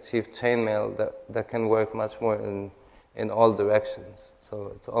you can achieve chainmail that can work much more in all directions.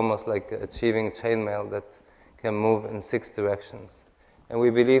 So it's almost like achieving chainmail that can move in 6 directions. And we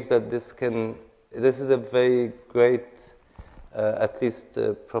believe that this is a very great, at least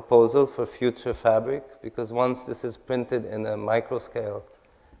proposal for future fabric, because once this is printed in a micro scale,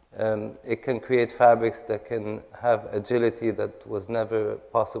 it can create fabrics that can have agility that was never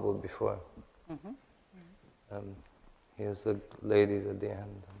possible before. Here's the ladies at the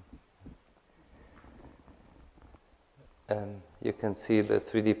end. You can see the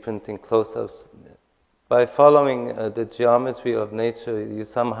 3D printing close-ups. By following the geometry of nature, you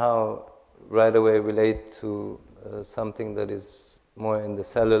somehow right away relate to something that is more in the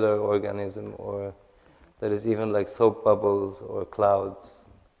cellular organism, or that is even like soap bubbles or clouds.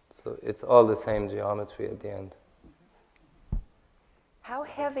 So it's all the same geometry at the end. How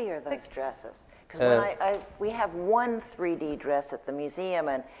heavy are those dresses? Because we have one 3D dress at the museum,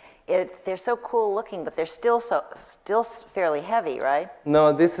 and they're so cool looking, but they're still fairly heavy, right?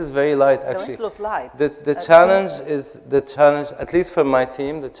 No, this is very light, actually. Those look light. The challenge, at least for my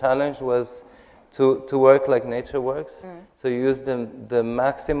team, the challenge was to work like nature works. So you use the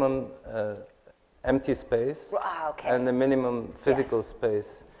maximum empty space and the minimum physical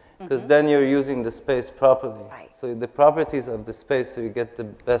space. Because then you're using the space properly. Right. So the properties of the space, so you get the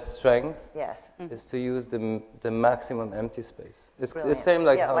best strength, is to use the maximum empty space. It's the same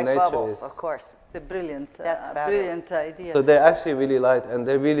like how nature bubbles, is. Of course. It's a brilliant, brilliant idea. So they're actually really light, and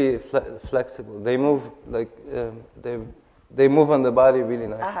they're really flexible. They move like they move on the body really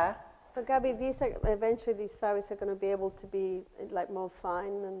nicely. So Gabi, eventually these fabrics are going to be able to be like more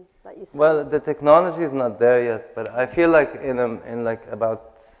fine, and like you said. Well, the technology is not there yet, but I feel like in like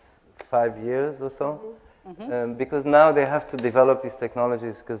about 5 years or so, because now they have to develop these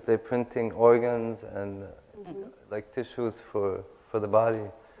technologies because they're printing organs and like tissues for the body.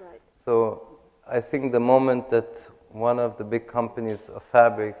 Right. So I think the moment that one of the big companies of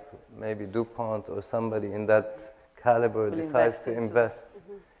fabric, maybe DuPont or somebody in that caliber, decides to invest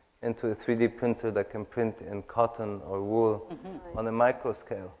into a 3D printer that can print in cotton or wool on a micro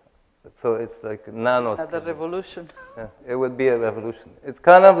scale. So it's like nano scale. Another revolution. Yeah, it would be a revolution. It's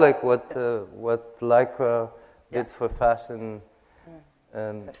kind of like what Lycra did for fashion.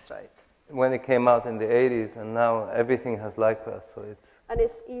 That's right. When it came out in the 80s, and now everything has Lycra, so it's... And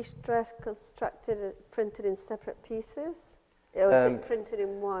is each dress constructed, printed in separate pieces? Or is it printed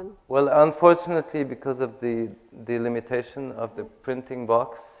in one? Well, unfortunately, because of the limitation of the printing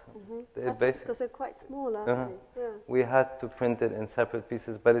box, Because they're quite small, aren't they? Yeah. We had to print it in separate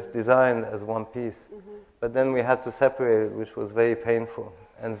pieces, but it's designed as one piece. But then we had to separate it, which was very painful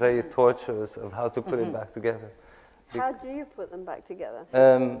and very torturous of how to put it back together. How do you put them back together?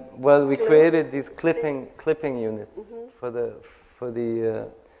 Well, we created these clipping units for the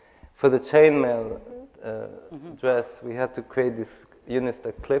chainmail dress. We had to create these units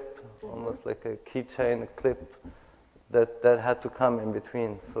that clip, almost like a keychain, a clip that had to come in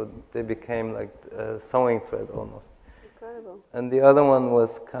between, so they became like a sewing thread almost. Incredible. And the other one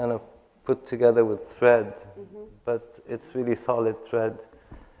was kind of put together with thread, but it's really solid thread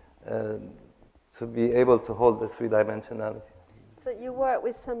to be able to hold the three-dimensionality. So you work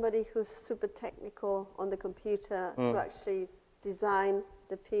with somebody who's super technical on the computer to actually design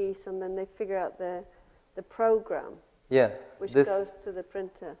the piece, and then they figure out the program, which goes to the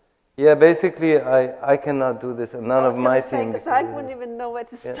printer. Yeah, basically, I cannot do this, and none of my team. Because I wouldn't even know where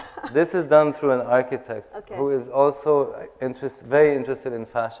to start. This is done through an architect who is also very interested in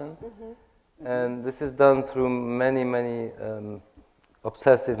fashion, and this is done through many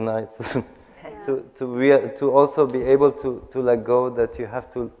obsessive nights to also be able to let go that you have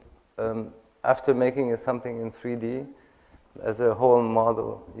to, after making something in 3D, as a whole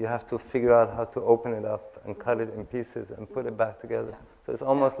model, you have to figure out how to open it up and cut it in pieces and put it back together. So it's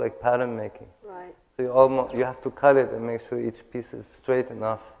almost like pattern making. Right. So you have to cut it and make sure each piece is straight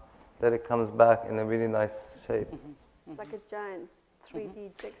enough that it comes back in a really nice shape. It's like a giant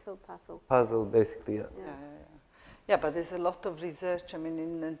 3D jigsaw puzzle. Puzzle, basically, Yeah, but there's a lot of research, I mean,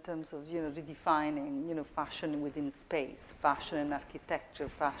 in terms of, redefining, fashion within space, fashion and architecture,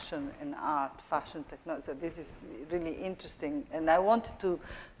 fashion and art, fashion technology. So this is really interesting. And I wanted to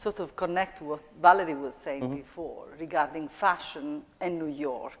sort of connect to what Valerie was saying before regarding fashion and New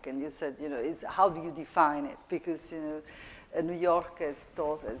York. And you said, how do you define it? Because, New York is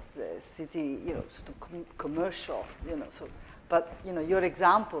thought as a city, sort of commercial, but, your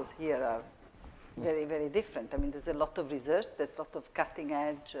examples here are very, very different. I mean, there's a lot of research, there's a lot of cutting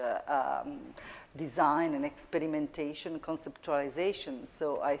edge design and experimentation, conceptualization.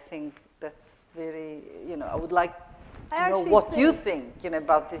 So I think that's very, I would like to know what you think,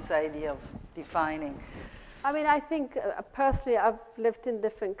 about this idea of defining. I mean, I think personally, I've lived in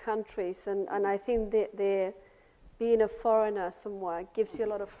different countries, and I think that being a foreigner somewhere gives you a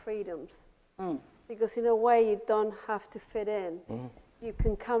lot of freedoms. Because in a way, you don't have to fit in. You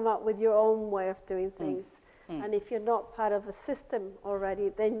can come up with your own way of doing things. And if you're not part of a system already,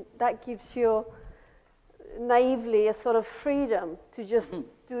 then that gives you naively a sort of freedom to just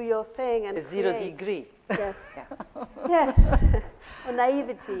do your thing and a create. 0 degree. Yes. Yes. Or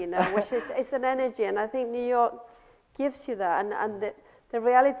naivety, which is it's an energy. And I think New York gives you that. And the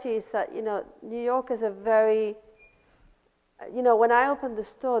reality is that, New Yorkers are very, when I opened the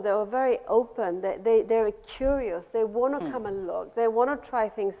store, they were very open. They're curious. They want to come and look. They want to try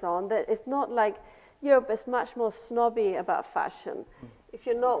things on. It's not like Europe is much more snobby about fashion. If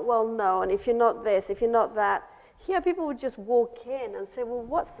you're not well known, if you're not this, if you're not that. Here, people would just walk in and say, well,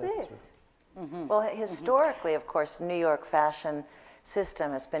 what's this? Well, historically, of course, New York fashion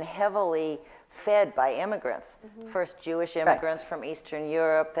system has been heavily fed by immigrants. First Jewish immigrants from Eastern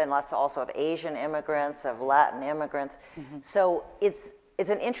Europe, then lots also of Asian immigrants, of Latin immigrants. So it's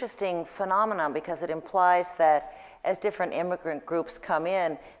an interesting phenomenon because it implies that as different immigrant groups come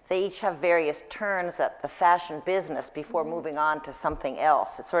in, they each have various turns at the fashion business before moving on to something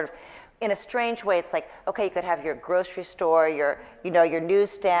else. It's sort of, in a strange way, it's like, okay, you could have your grocery store, your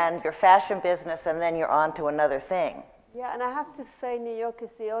newsstand, your fashion business, and then you're on to another thing. Yeah, and I have to say New York is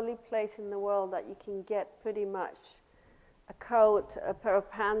the only place in the world that you can get pretty much a coat, a pair of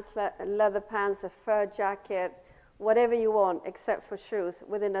pants, leather pants, a fur jacket, whatever you want except for shoes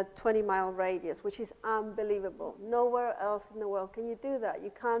within a 20-mile radius, which is unbelievable. Nowhere else in the world can you do that.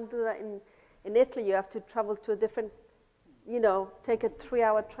 You can't do that in Italy. You have to travel to a different, take a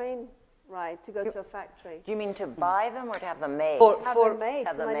 3-hour train ride to go to a factory. Do you mean to buy them or to have them made? Have them made,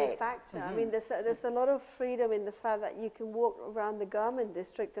 to manufacture. I mean, there's a lot of freedom in the fact that you can walk around the garment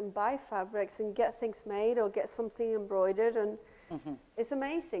district and buy fabrics and get things made or get something embroidered, and it's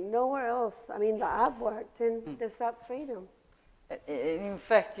amazing. Nowhere else, I mean, that I've worked in, there's that freedom. In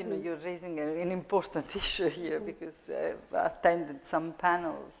fact, you're raising an important issue here because I've attended some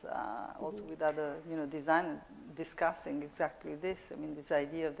panels also with other, designers discussing exactly this. I mean, this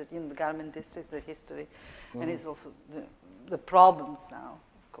idea of the garment district, the history, and it's also the problems now,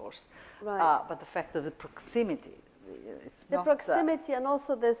 of course. Right. But the fact of the proximity, it's the not proximity, and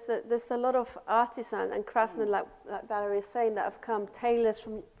also there's a lot of artisans and craftsmen, like Valerie is saying, that have come, tailors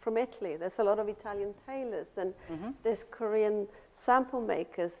from Italy. There's a lot of Italian tailors, and there's Korean sample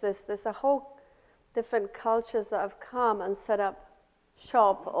makers. There's a whole different cultures that have come and set up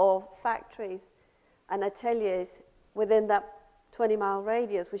shop or factories and ateliers within that 20-mile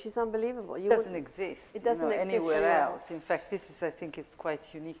radius, which is unbelievable. It doesn't exist, it doesn't exist anywhere else. In fact, this is, I think, it's quite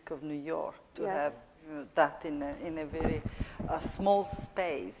unique of New York to have that in a very small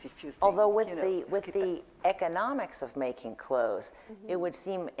space, if you think. Although with the economics of making clothes, it would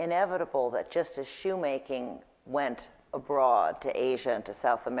seem inevitable that just as shoemaking went abroad to Asia and to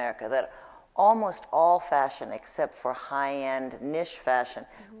South America, that almost all fashion, except for high-end niche fashion,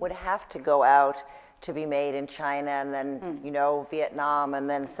 would have to go out to be made in China, and then, you know, Vietnam, and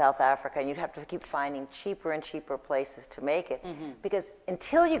then South Africa, and you'd have to keep finding cheaper and cheaper places to make it. Because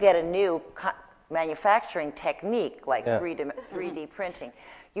until you get a new manufacturing technique, like 3D printing,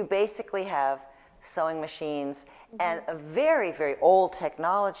 you basically have sewing machines and a very, very old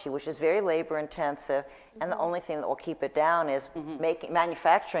technology, which is very labor intensive, and the only thing that will keep it down is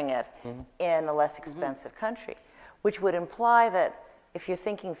manufacturing it in a less expensive country, which would imply that if you're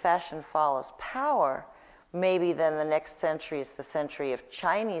thinking fashion follows power, maybe then the next century is the century of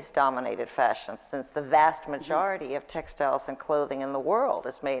Chinese-dominated fashion, since the vast majority of textiles and clothing in the world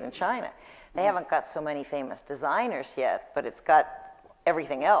is made in China. They haven't got so many famous designers yet, but it's got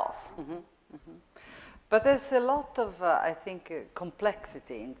everything else. But there's a lot of, I think,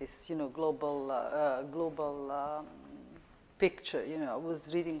 complexity in this, global picture. I was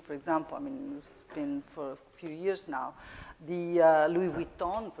reading, for example, I mean, it's been for a few years now, the Louis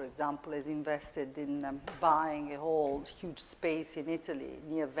Vuitton, for example, has invested in buying a whole huge space in Italy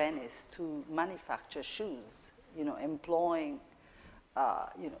near Venice to manufacture shoes, employing,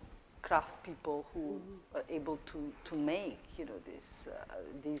 craft people who are able to make,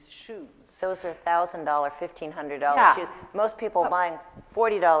 these shoes. Those are $1,000, $1,500 shoes. Most people buying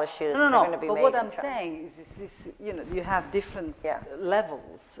 $40 shoes are going to be made in China. But what I'm saying is you have different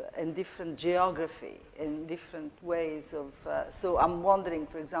levels and different geography and different ways of. So I'm wondering,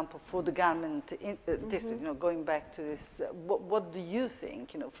 for example, for the garment district, going back to this, what do you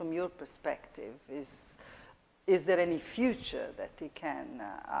think, from your perspective, is there any future that it can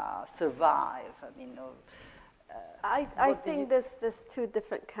survive? I mean, I think there's two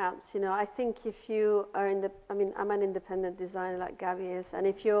different camps. I think if you are I'm an independent designer like Gabi is, and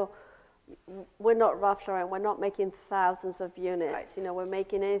if we're not Ralph Lauren, we're not making thousands of units. Right. We're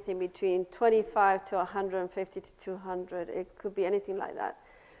making anything between 25 to 150 to 200. It could be anything like that.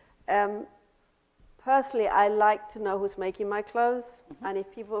 Personally, I like to know who's making my clothes, and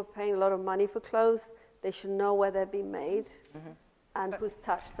if people are paying a lot of money for clothes, they should know where they're being made and who's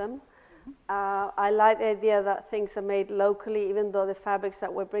touched them. I like the idea that things are made locally, even though the fabrics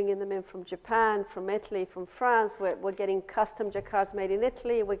that we're bringing them in from Japan, from Italy, from France, we're getting custom jacquards made in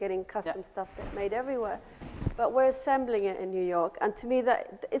Italy, we're getting custom stuff made everywhere. But we're assembling it in New York. And to me,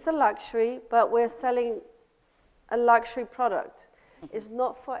 that it's a luxury, but we're selling a luxury product. It's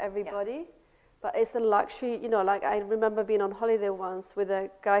not for everybody. But it's a luxury, like I remember being on holiday once with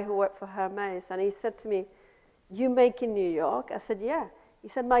a guy who worked for Hermes, and he said to me, "You make in New York?" I said, "Yeah." He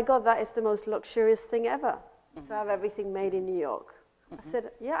said, "My God, that is the most luxurious thing ever, to have everything made in New York." I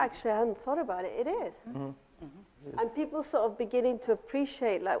said, "Yeah, actually, I hadn't thought about it. It is." And people sort of beginning to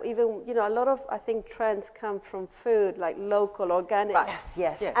appreciate, like even, a lot of, I think, trends come from food, like local, organic. Right.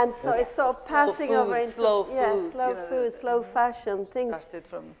 Yes. And so it's sort of passing over into slow food, slow fashion, things,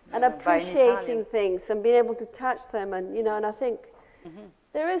 from, and appreciating things and being able to touch them, and and I think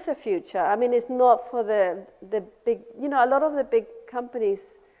there is a future. I mean, it's not for the big, a lot of the big companies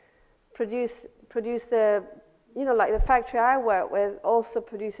produce the. Like the factory I work with also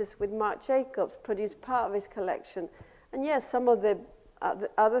produces with Marc Jacobs, produce part of his collection. And yes, some of the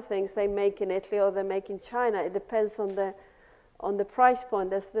other things they make in Italy or they make in China. It depends on the price point.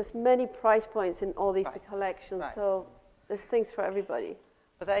 There's many price points in all these collections, so there's things for everybody.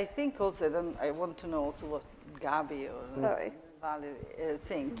 But I think also, I want to know also what Gabi or Valerie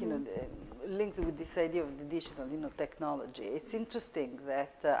think, linked with this idea of the digital, technology. It's interesting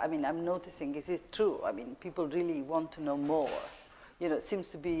that, I'm noticing, is it true? I mean, people really want to know more. It seems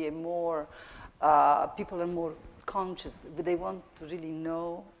to be a more, people are more conscious. They want to really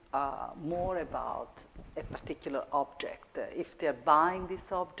know more about a particular object. If they're buying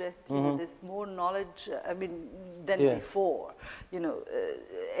this object, you know, there's more knowledge, I mean, than before, you know,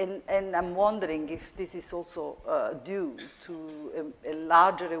 and I'm wondering if this is also due to a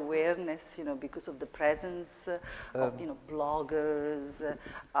larger awareness, you know, because of the presence of, you know, bloggers,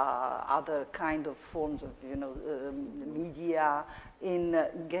 other kind of forms of, you know, media in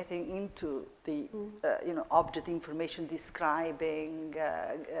getting into the, you know, object information describing,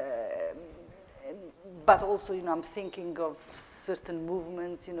 but also, you know, I'm thinking of certain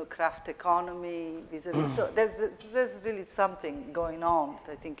movements, you know, craft economy, vis-a-vis. So there's really something going on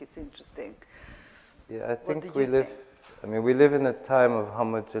that I think it's interesting. Yeah, I think we live, I mean, we live in a time of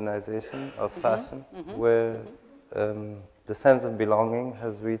homogenization of fashion, where the sense of belonging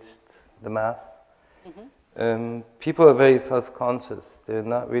has reached the mass. People are very self-conscious. They're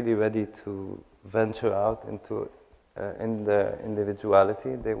not really ready to venture out into in their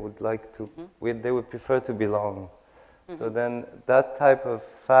individuality. They would like to, they would prefer to belong. So then that type of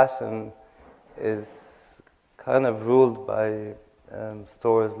fashion is kind of ruled by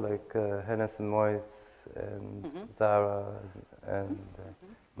stores like Hennes & Mauritz and Zara and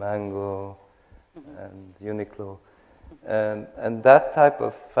Mango and Uniqlo. And that type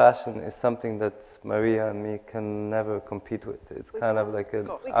of fashion is something that Maria and me can never compete with. It's kind of like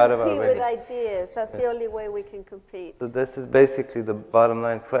out of our range. We compete with ideas. That's the only way we can compete. So this is basically the bottom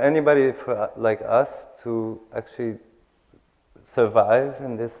line. For anybody like us to actually survive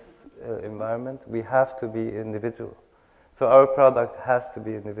in this environment, we have to be individual. So our product has to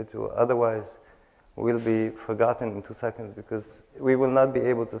be individual. Otherwise, we'll be forgotten in 2 seconds because we will not be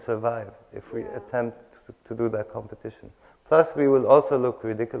able to survive if we attempt to do that competition. Plus, we will also look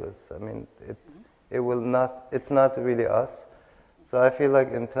ridiculous. I mean, it will not, it's not really us. So I feel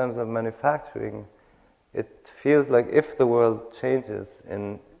like in terms of manufacturing, it feels like if the world changes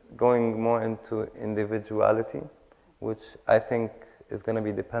in going more into individuality, which I think is going to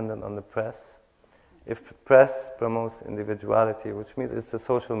be dependent on the press. If press promotes individuality, which means it's a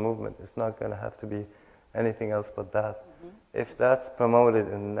social movement, it's not going to have to be anything else but that. If that's promoted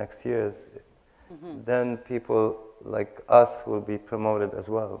in the next years, then people like us will be promoted as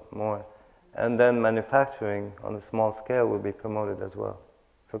well, more. And then manufacturing on a small scale will be promoted as well.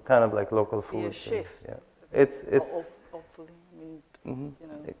 So kind of like local food. Be a shift. Yeah. It's hopefully, I mean, you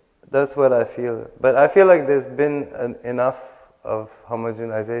know. That's what I feel. But I feel like there's been enough of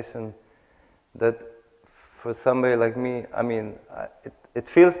homogenization that for somebody like me, I mean, it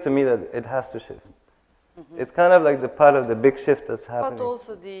feels to me that it has to shift. It's kind of like the part of the big shift that's happening. But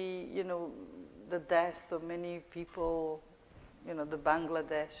also the, you know, the death of many people, you know, the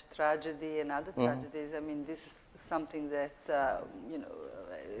Bangladesh tragedy and other tragedies. I mean, this is something that, you know,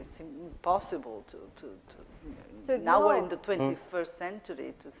 it's impossible to now we're in the 21st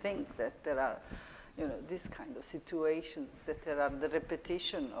century to think that there are, you know, these kind of situations, that there are the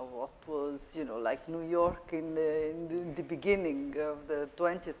repetition of what was, you know, like New York in the beginning of the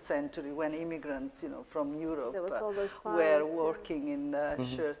 20th century when immigrants, you know, from Europe were working in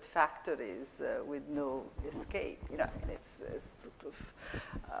shirt factories with no escape. You know, it's sort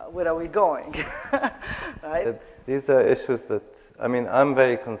of, where are we going, right? These are issues that, I mean, I'm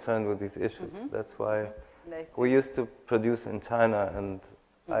very concerned with these issues. That's why we used to produce in China, and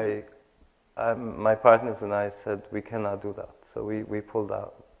my partners and I said we cannot do that, so we pulled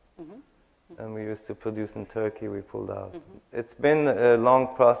out. And we used to produce in Turkey, we pulled out. It's been a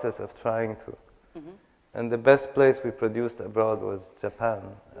long process of trying to. And the best place we produced abroad was Japan.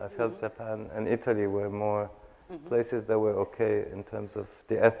 I felt Japan and Italy were more places that were okay in terms of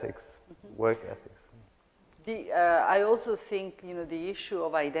the ethics, work ethics. I also think, you know, the issue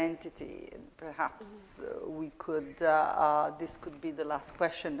of identity, perhaps we could, this could be the last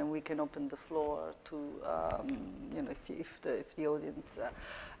question, and we can open the floor to, you know, if the audience,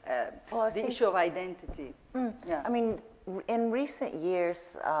 the issue of identity. I mean, in recent years,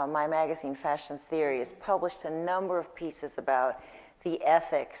 my magazine, Fashion Theory, has published a number of pieces about the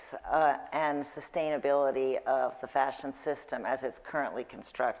ethics and sustainability of the fashion system as it's currently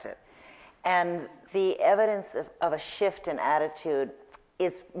constructed. And the evidence of a shift in attitude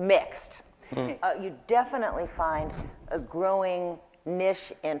is mixed. You definitely find a growing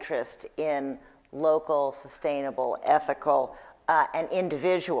niche interest in local, sustainable, ethical, and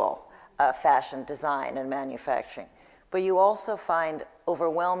individual fashion design and manufacturing. But you also find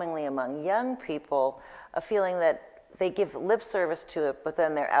overwhelmingly among young people a feeling that they give lip service to it, but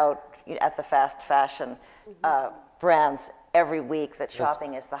then they're out at the fast fashion brands every week that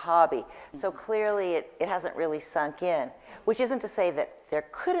shopping is the hobby. So clearly it hasn't really sunk in, which isn't to say that there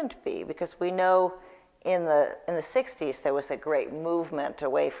couldn't be, because we know In the 60s, there was a great movement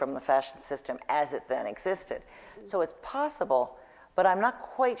away from the fashion system as it then existed. So it's possible, but I'm not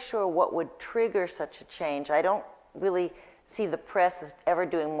quite sure what would trigger such a change. I don't really see the press as ever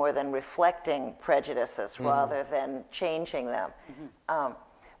doing more than reflecting prejudices rather than changing them.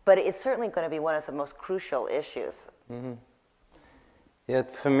 But it's certainly going to be one of the most crucial issues. Yeah,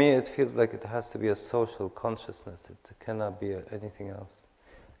 for me it feels like it has to be a social consciousness. It cannot be anything else.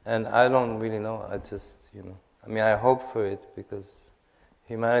 And I don't really know, I just, I mean, I hope for it because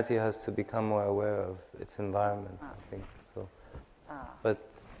humanity has to become more aware of its environment, I think, so. But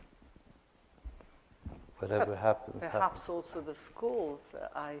whatever happens. Perhaps also the schools,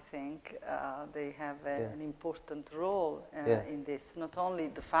 I think, they have an important role in this. Not only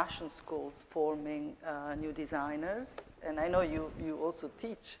the fashion schools forming new designers, and I know you also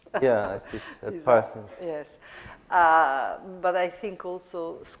teach. Yeah, I teach at Parsons. Yes, but I think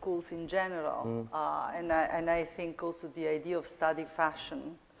also schools in general, and I think also the idea of studying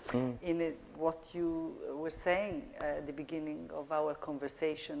fashion in what you were saying at the beginning of our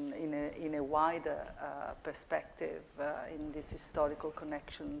conversation in a wider perspective, in these historical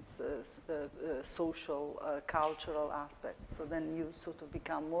connections, social, cultural aspects. So then you sort of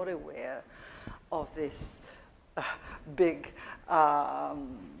become more aware of this big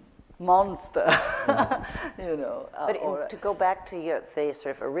monster, But to go back to the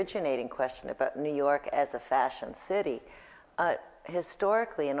sort of originating question about New York as a fashion city,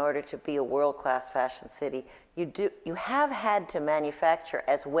 historically, in order to be a world-class fashion city, you have had to manufacture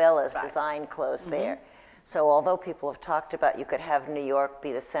as well as design clothes there. So although people have talked about you could have New York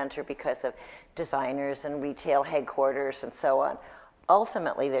be the center because of designers and retail headquarters and so on,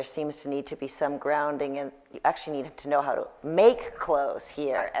 ultimately there seems to need to be some grounding, and you actually need to know how to make clothes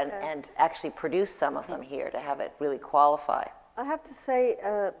here and actually produce some of them here to have it really qualify. I have to say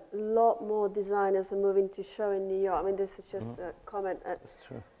a lot more designers are moving to show in New York. I mean, this is just a comment. That's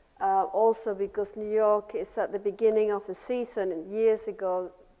true. Also because New York is at the beginning of the season, and years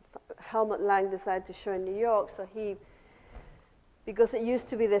ago, Helmut Lang decided to show in New York, so because it used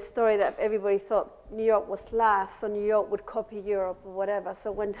to be the story that everybody thought New York was last, so New York would copy Europe or whatever.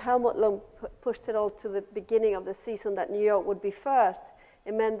 So when Helmut Lang pushed it all to the beginning of the season that New York would be first,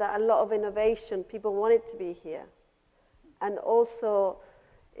 it meant that a lot of innovation, people wanted to be here. And also,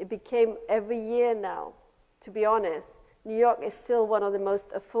 it became every year now, to be honest, New York is still one of the most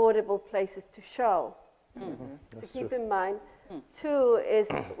affordable places to show. To keep in mind. Two is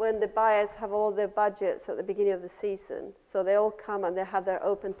when the buyers have all their budgets at the beginning of the season. So they all come and they have their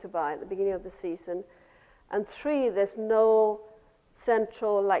open to buy at the beginning of the season. And three, there's no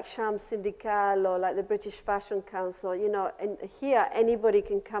central like Champs Syndical or like the British Fashion Council. And here anybody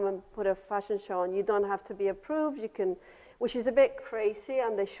can come and put a fashion show on. You don't have to be approved. You can, which is a bit crazy,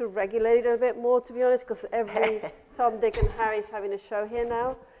 and they should regulate it a bit more, to be honest, because every Tom, Dick, and Harry is having a show here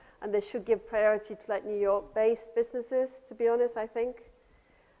now. And they should give priority to like New York-based businesses, to be honest, I think.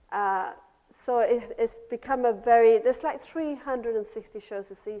 So it's become there's like 360 shows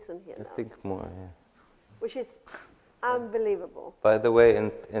a season here now. I think more, yeah. Which is unbelievable. By the way,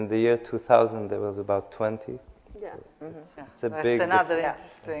 in the year 2000, there was about 20. Yeah. So it's a big That's another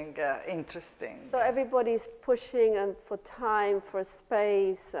difference. interesting. So everybody's pushing and for time, for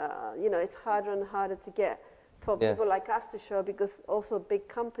space. It's harder and harder to get for people like us to show, because also big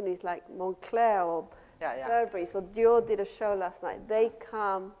companies like Moncler or Burberry, so Dior did a show last night. They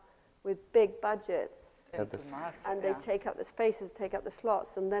come with big budgets and they take up the spaces, take up the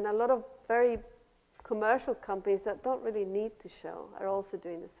slots, and then a lot of very commercial companies that don't really need to show are also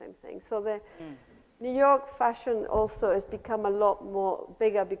doing the same thing. So the New York fashion also has become a lot more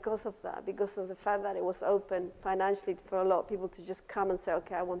bigger because of that, because of the fact that it was open financially for a lot of people to just come and say,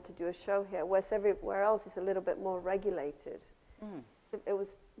 okay, I want to do a show here, whereas everywhere else is a little bit more regulated. It was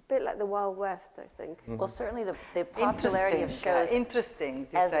a bit like the Wild West, I think. Well, certainly the popularity of shows... Interesting,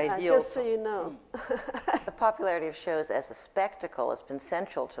 this idea. Just so you know. The popularity of shows as a spectacle has been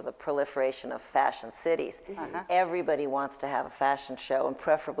central to the proliferation of fashion cities. Everybody wants to have a fashion show, and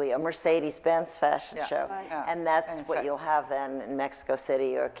preferably a Mercedes-Benz fashion show. And that's what you'll have then in Mexico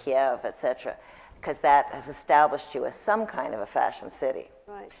City or Kiev, etc., because that has established you as some kind of a fashion city.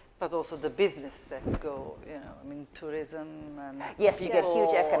 Right. But also the business that go, tourism and yes, you get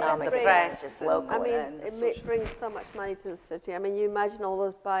huge economic advantages locally. I mean, it brings so much money to the city. I mean, you imagine all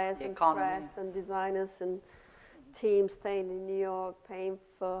those buyers and press and designers and teams staying in New York, paying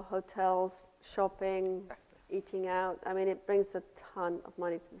for hotels, shopping, eating out. I mean, it brings a ton of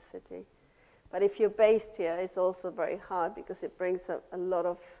money to the city. But if you're based here, it's also very hard because it brings a lot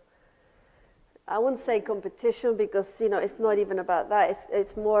of I wouldn't say competition because, you know, it's not even about that.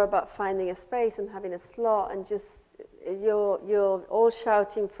 It's more about finding a space and having a slot and just, you're all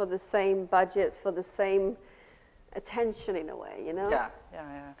shouting for the same budgets, for the same attention in a way, you know? Yeah, yeah,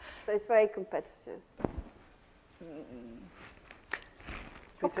 yeah. So it's very competitive.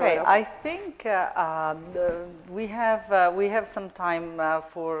 Okay, I think we have some time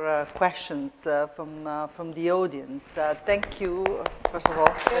for questions from the audience. Thank you, first of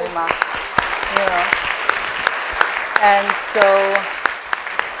all, very much. You know. And so,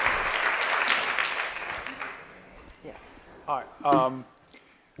 yes. Hi.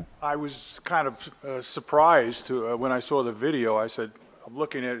 I was kind of surprised to, when I saw the video. I said, I'm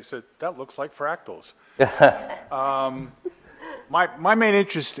looking at it, I said, that looks like fractals. My main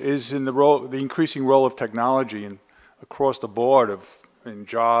interest is in the increasing role of technology across the board in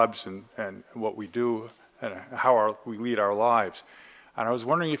jobs and what we do and how we lead our lives. And I was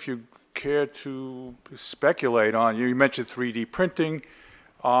wondering if you care to speculate on, you mentioned 3D printing,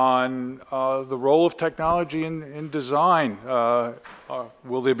 on the role of technology in design.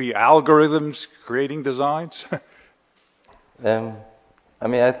 Will there be algorithms creating designs? I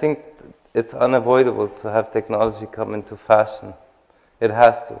mean, I think it's unavoidable to have technology come into fashion. It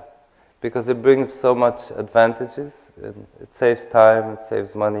has to, because it brings so much advantages. It saves time, it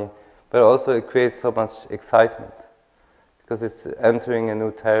saves money, but also it creates so much excitement because it's entering a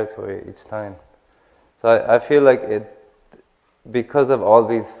new territory each time. So I feel like because of all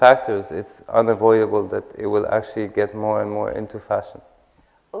these factors, it's unavoidable that it will actually get more and more into fashion.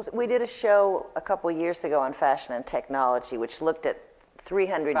 We did a show a couple years ago on fashion and technology, which looked at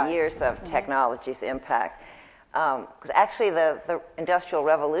 300 years of technology's impact. Because actually the Industrial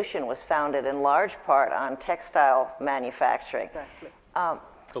Revolution was founded in large part on textile manufacturing. Exactly.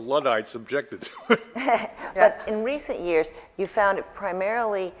 The Luddites objected to it. But in recent years, you found it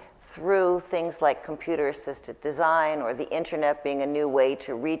primarily through things like computer-assisted design or the internet being a new way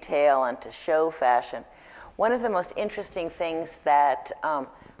to retail and to show fashion. One of the most interesting things that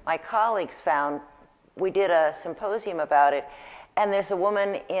my colleagues found, we did a symposium about it, and there's a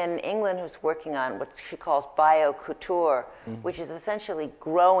woman in England who's working on what she calls bio-couture, which is essentially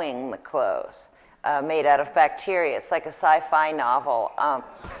growing the clothes made out of bacteria. It's like a sci-fi novel.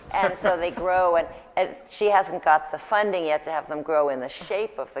 And so they grow, and she hasn't got the funding yet to have them grow in the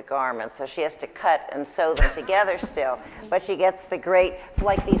shape of the garment, so she has to cut and sew them together still. But she gets the great,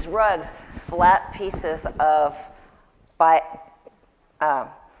 like these rugs, flat pieces of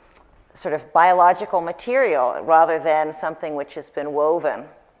sort of biological material rather than something which has been woven.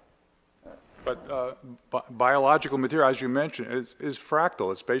 But biological material, as you mentioned, is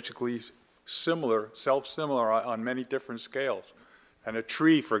fractal. It's basically similar, self-similar on many different scales. And a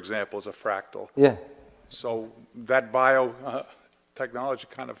tree, for example, is a fractal. Yeah. So that biotechnology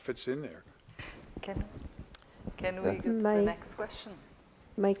kind of fits in there. Can we go to the next question?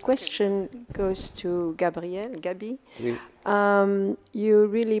 My question goes to Gabi. You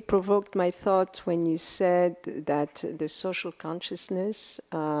really provoked my thought when you said that the social consciousness,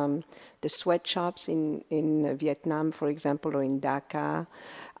 the sweatshops in Vietnam, for example, or in Dhaka,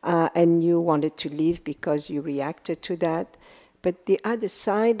 and you wanted to leave because you reacted to that. But the other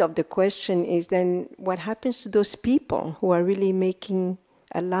side of the question is then what happens to those people who are really making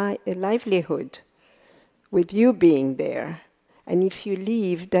a livelihood with you being there? And if you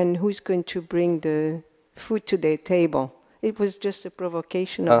leave, then who's going to bring the food to their table? It was just a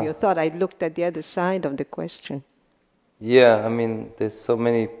provocation of your thought. I looked at the other side of the question. Yeah, I mean, there's so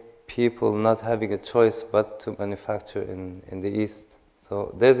many people not having a choice but to manufacture in the East.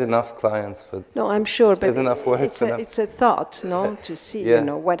 So there's enough clients for. No, I'm sure, but there's enough work. It's a thought, no, to see. Yeah. You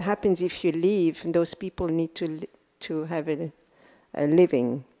know what happens if you leave. Those people need to have a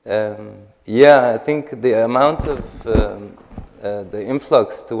living. Yeah, I think the amount of the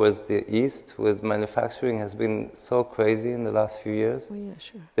influx towards the East with manufacturing has been so crazy in the last few years. Oh, yeah,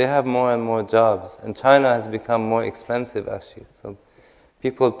 sure. They have more and more jobs, and China has become more expensive actually. So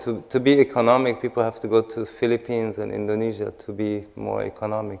people, to be economic, people have to go to Philippines and Indonesia to be more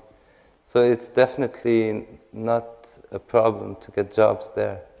economic. So it's definitely not a problem to get jobs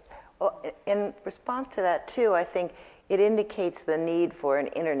there. Well, in response to that too, I think it indicates the need for an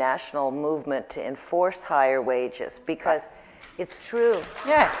international movement to enforce higher wages, because it's true.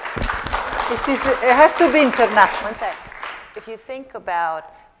 Yes, it has to be international. One sec. If you think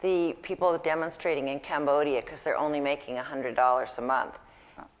about the people demonstrating in Cambodia because they're only making $100 a month,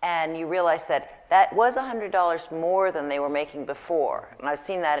 and you realize that that was $100 more than they were making before. And I've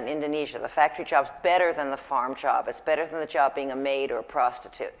seen that in Indonesia. The factory job's better than the farm job. It's better than the job being a maid or a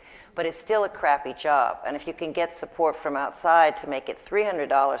prostitute. But it's still a crappy job. And if you can get support from outside to make it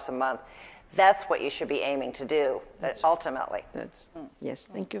 $300 a month, That's what you should be aiming to do, ultimately. Yes,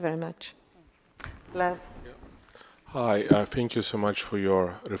 thank you very much. Lev? Hi, thank you so much for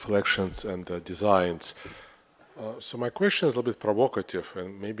your reflections and designs. So my question is a little bit provocative,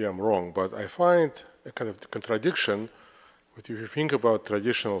 and maybe I'm wrong, but I find a kind of contradiction with, if you think about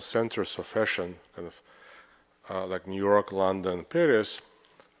traditional centers of fashion, kind of like New York, London, Paris,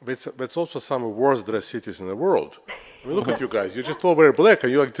 that's also some of the worst dressed cities in the world. I mean, look at you guys, you're just all wear black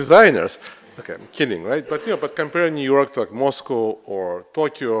and you're like designers. Okay, I'm kidding, right? But, you know, but compare New York to like Moscow or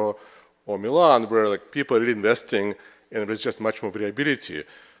Tokyo or Milan, where like people are really investing and there's just much more variability.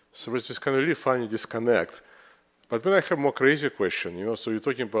 So there's this kind of really funny disconnect. But then I have a more crazy question, you know, so you're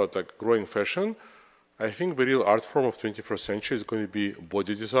talking about like growing fashion. I think the real art form of 21st century is going to be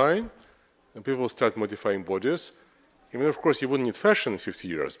body design, and people will start modifying bodies. I mean, of course, you wouldn't need fashion in 50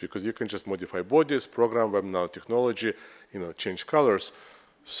 years because you can just modify bodies, program web nanotechnology, you know, change colors.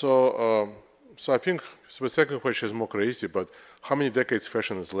 So, so I think so the second question is more crazy, but how many decades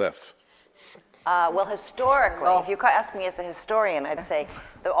fashion is left? Well, historically, if you ask me as a historian, I'd say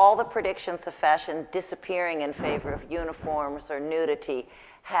that all the predictions of fashion disappearing in favor of uniforms or nudity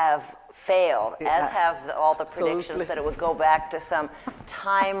have failed, as have all the predictions that it would go back to some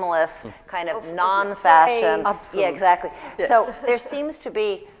timeless kind of non-fashion. Yeah, exactly. Yes. So there seems to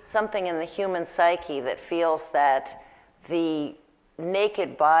be something in the human psyche that feels that the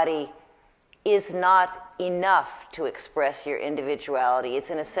naked body is not enough to express your individuality.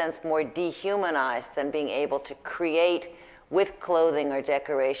 It's in a sense more dehumanized than being able to create with clothing or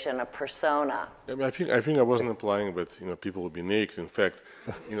decoration a persona. I mean, I think I wasn't implying that, you know, people will be naked. In fact,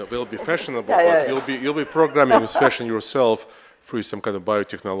 you know, they'll be fashionable, but you'll be programming this fashion yourself through some kind of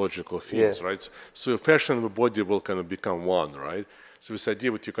biotechnological things, right? So fashion and the body will kind of become one, right? So this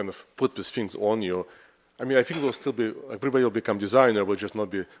idea that you kind of put these things on you, I mean, I think will still be, everybody will become designer, will just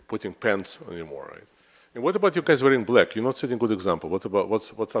not be putting pants anymore, right? And what about you guys wearing black? You're not setting a good example. What about,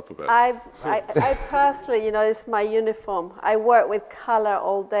 what's up with that? I personally, you know, it's my uniform. I work with color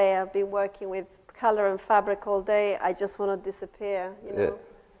all day. I've been working with color and fabric all day. I just want to disappear, you know.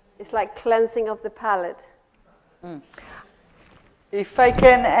 It's like cleansing of the palette. If I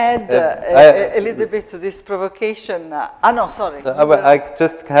can add a little bit to this provocation. No, sorry. I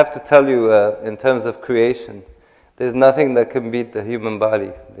just have to tell you, in terms of creation, there's nothing that can beat the human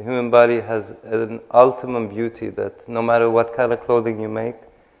body. The human body has an ultimate beauty that no matter what kind of clothing you make,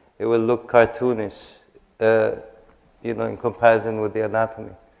 it will look cartoonish, you know, in comparison with the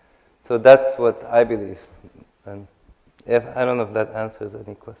anatomy. So that's what I believe. And if, I don't know if that answers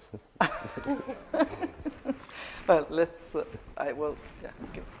any questions. Well, let's, I will,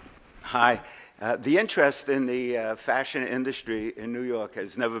 okay. Hi. The interest in the fashion industry in New York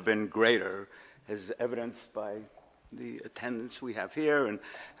has never been greater, as evidenced by the attendance we have here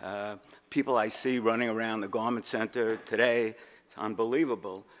and people I see running around the garment center today. It's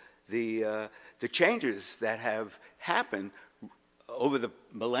unbelievable. The changes that have happened over the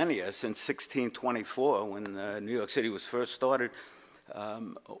millennia since 1624, when New York City was first started, are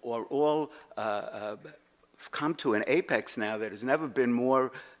all come to an apex now that has never been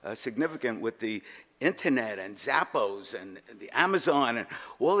more significant with the internet and Zappos and the Amazon and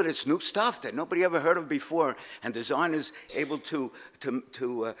all of this new stuff that nobody ever heard of before, and designers able to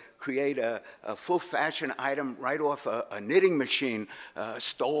create a full fashion item right off a knitting machine.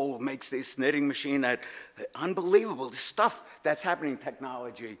 Stoll makes this knitting machine that, unbelievable, the stuff that's happening in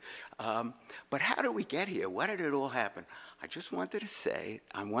technology. But how did we get here? Why did it all happen? I just wanted to say,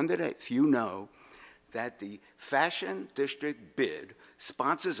 I wondered if you know that the Fashion District Bid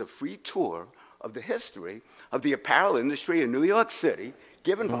sponsors a free tour of the history of the apparel industry in New York City,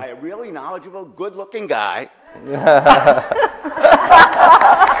 given by a really knowledgeable, good-looking guy. Oh,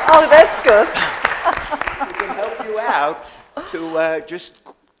 that's good. Who can help you out to just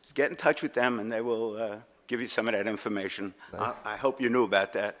get in touch with them, and they will give you some of that information. Nice. I hope you knew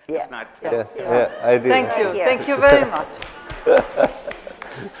about that. Yeah. If not, I did. Thank you. Thank you very much.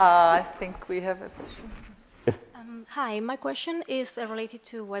 I think we have a question. Hi, my question is related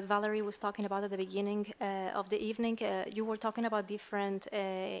to what Valerie was talking about at the beginning of the evening. You were talking about different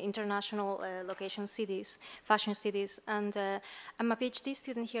international location cities, fashion cities, and I'm a PhD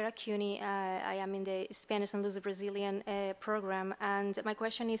student here at CUNY. I am in the Spanish and Luso-Brazilian program, and my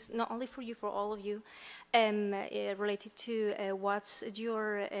question is not only for you, for all of you, related to what's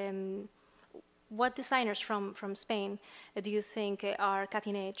your what designers from Spain do you think are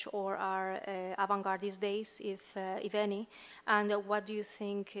cutting edge or are avant-garde these days, if any? And what do you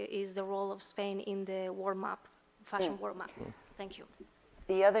think is the role of Spain in the world map, fashion world map? Thank you.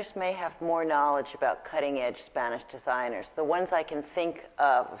 the others may have more knowledge about cutting-edge Spanish designers. The ones I can think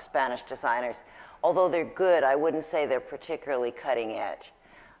of Spanish designers, although they're good, I wouldn't say they're particularly cutting edge.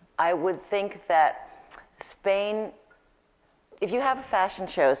 I would think that Spain, if you have fashion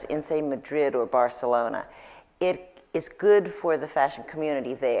shows in, say, Madrid or Barcelona, it is good for the fashion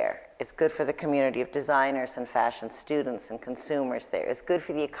community there. It's good for the community of designers and fashion students and consumers there. It's good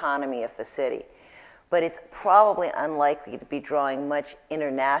for the economy of the city. But it's probably unlikely to be drawing much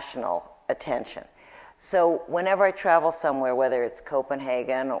international attention. So whenever I travel somewhere, whether it's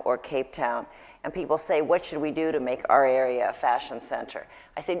Copenhagen or Cape Town, and people say, what should we do to make our area a fashion center?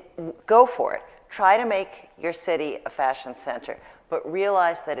 I say, go for it. Try to make your city a fashion center, but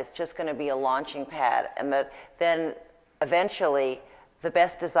realize that it's just going to be a launching pad, and that then eventually the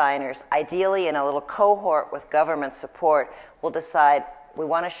best designers, ideally in a little cohort with government support, will decide we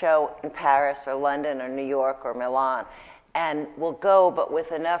want to show in Paris or London or New York or Milan, and will go, but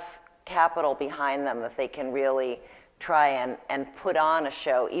with enough capital behind them that they can really try and put on a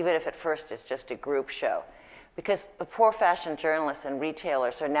show, even if at first it's just a group show. Because the poor fashion journalists and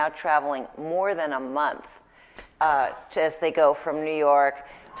retailers are now traveling more than a month as they go from New York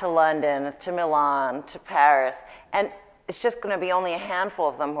to London, to Milan, to Paris. And it's just going to be only a handful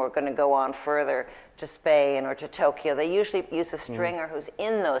of them who are going to go on further to Spain or to Tokyo. They usually use a stringer who's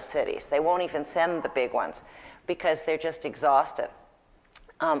in those cities. They won't even send the big ones because they're just exhausted.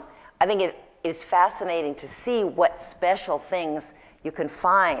 I think it is fascinating to see what special things you can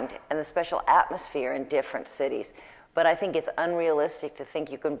find and the special atmosphere in different cities. But I think it's unrealistic to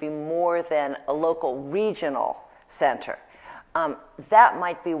think you can be more than a local regional center. That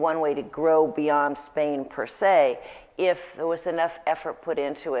might be one way to grow beyond Spain per se, if there was enough effort put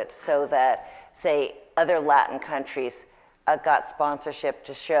into it so that, say, other Latin countries got sponsorship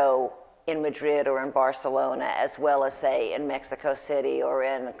to show in Madrid or in Barcelona, as well as, say, in Mexico City or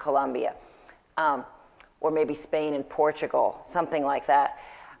in Colombia, or maybe Spain and Portugal, something like that.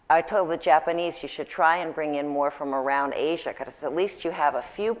 I told the Japanese you should try and bring in more from around Asia, because at least you have a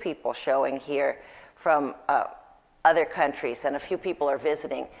few people showing here from other countries, and a few people are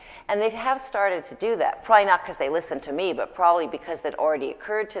visiting. And they have started to do that, probably not because they listened to me, but probably because it already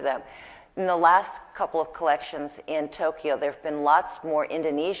occurred to them. In the last couple of collections in Tokyo, there have been lots more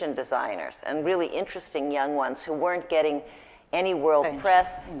Indonesian designers, and really interesting young ones who weren't getting any world press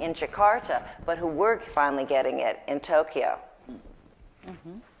in Jakarta, but who were finally getting it in Tokyo.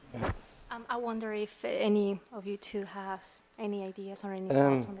 I wonder if any of you two have any ideas or any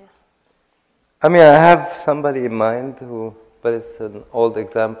thoughts on this. I mean, I have somebody in mind who, but it's an old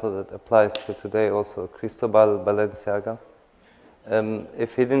example that applies to today also, Cristobal Balenciaga.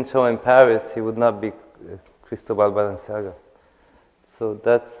 If he didn't show in Paris, he would not be Cristobal Balenciaga. So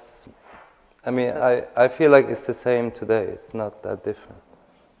that's, I mean, I feel like it's the same today. It's not that different.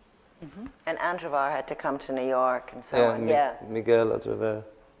 And Andrevar had to come to New York and so on. Miguel Andrevar.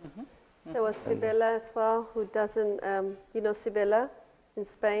 There was Sibilla as well, who doesn't, you know Sibilla in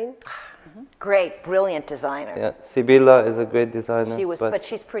Spain? Great, brilliant designer. Yeah, Sibilla is a great designer. She was, but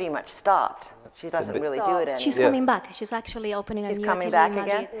she's pretty much stopped. She doesn't really do it anymore. She's coming back. She's actually opening a new atelier coming back in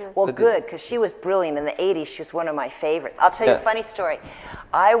again? Madrid. Well, good, because she was brilliant. In the 80s, she was one of my favorites. I'll tell you a funny story.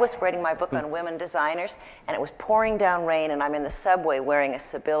 I was writing my book on women designers, and it was pouring down rain, and I'm in the subway wearing a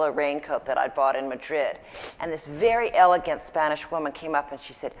Sibilla raincoat that I'd bought in Madrid. And this very elegant Spanish woman came up, and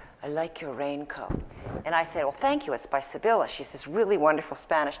she said, "I like your raincoat." And I said, "Well, thank you. It's by Sibilla. She's this really wonderful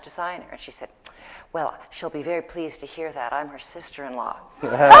Spanish designer." And she said, "Well, she'll be very pleased to hear that. I'm her sister-in-law."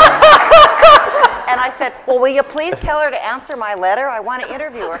 And I said, "Well, will you please tell her to answer my letter? I want to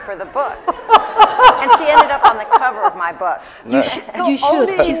interview her for the book." And she ended up on the cover of my book. You should.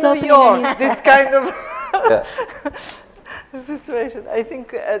 She's opening a new this kind of situation. I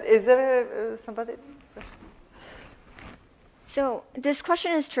think, is there somebody? So this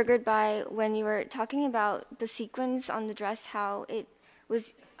question is triggered by when you were talking about the sequins on the dress, how it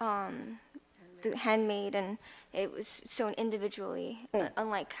was handmade and it was sewn individually,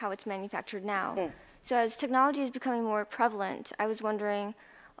 unlike how it's manufactured now. So as technology is becoming more prevalent, I was wondering,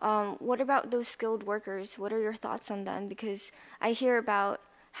 what about those skilled workers? What are your thoughts on them? Because I hear about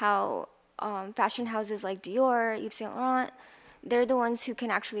how fashion houses like Dior, Yves Saint Laurent, they're the ones who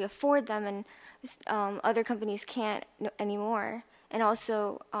can actually afford them, and other companies can't anymore. And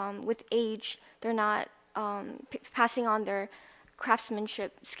also, with age, they're not passing on their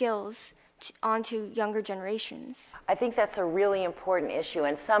craftsmanship skills onto younger generations. I think that's a really important issue,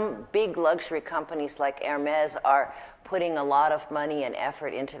 and some big luxury companies like Hermes are putting a lot of money and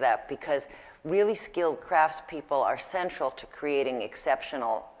effort into that, because really skilled craftspeople are central to creating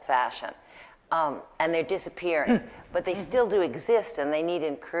exceptional fashion. and they're disappearing. But they still do exist, and they need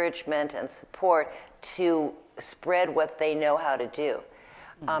encouragement and support to spread what they know how to do.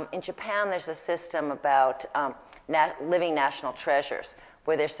 In Japan, there's a system about living national treasures,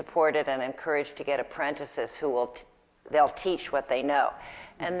 where they're supported and encouraged to get apprentices who will they'll teach what they know.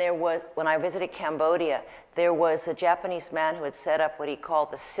 And there was, when I visited Cambodia, there was a Japanese man who had set up what he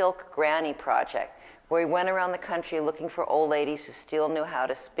called the Silk Granny Project, where he went around the country looking for old ladies who still knew how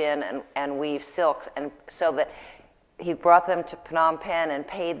to spin and weave silk, and so that he brought them to Phnom Penh and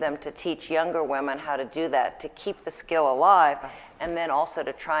paid them to teach younger women how to do that, to keep the skill alive, and then also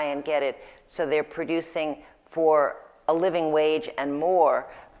to try and get it so they're producing for a living wage and more,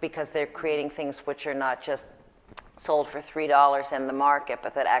 because they're creating things which are not just sold for $3 in the market,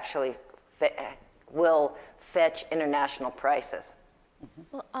 but that actually will fetch international prices.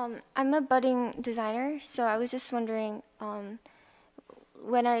 Well, I'm a budding designer, so I was just wondering,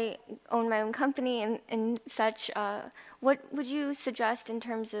 when I own my own company and such, what would you suggest in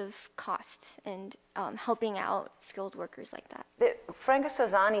terms of cost and helping out skilled workers like that? Franca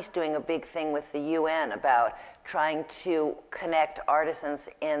Sozani's doing a big thing with the UN about trying to connect artisans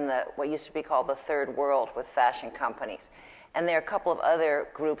in what used to be called the third world with fashion companies. And there are a couple of other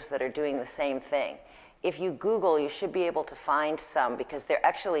groups that are doing the same thing. If you Google, you should be able to find some, because there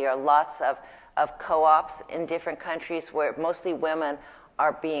actually are lots of co-ops in different countries where mostly women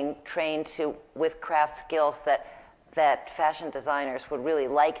are being trained with craft skills that fashion designers would really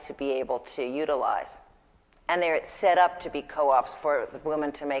like to be able to utilize. And they're set up to be co-ops for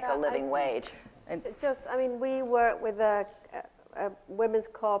women to make a living wage. And I mean, we work with a women's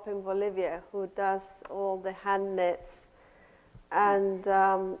co-op in Bolivia who does all the hand knits, and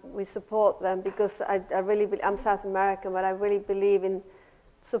we support them because I really I'm South American, but I really believe in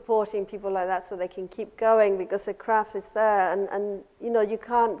supporting people like that so they can keep going, because the craft is there, and you know, you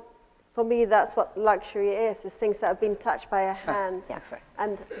can't, for me, that's what luxury is things that have been touched by a hand,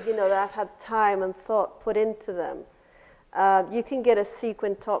 and you know, that I've had time and thought put into them. You can get a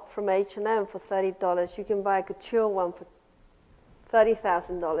sequin top from H&M for $30. You can buy a couture one for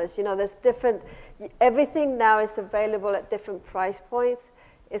 $30,000. You know, there's different, everything now is available at different price points.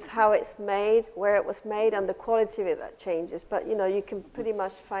 It's how it's made, where it was made, and the quality of it that changes. But you know, you can pretty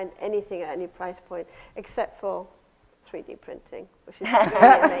much find anything at any price point, except for 3D printing, which is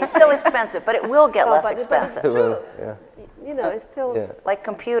really amazing. Still expensive, but it will get less expensive. But it's true. You know, it's still like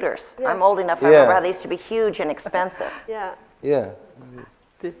computers. Yeah. I'm old enough. I remember how they used to be huge and expensive. Yeah.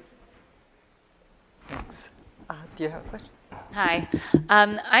 Thanks. Do you have a question? Hi.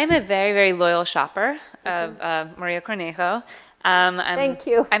 I'm a very, very loyal shopper of Maria Cornejo. Thank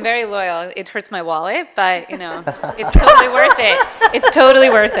you. I'm very loyal. It hurts my wallet, but you know, it's totally worth it. It's totally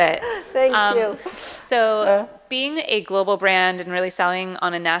worth it. Thank you. So, being a global brand and really selling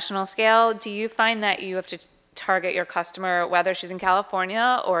on a national scale, do you find that you have to target your customer, whether she's in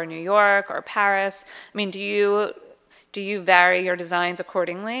California or New York or Paris? I mean, do you vary your designs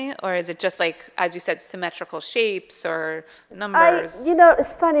accordingly, or is it just like, as you said, symmetrical shapes or numbers? You know,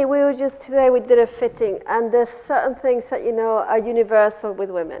 it's funny, today we did a fitting, and there's certain things that, you know, are universal with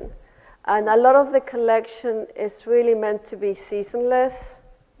women. And a lot of the collection is really meant to be seasonless.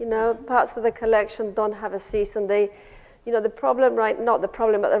 You know, parts of the collection don't have a season. They, you know, the problem, not the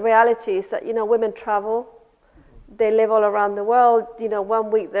problem, but the reality is that, you know, women travel. They live all around the world. You know, one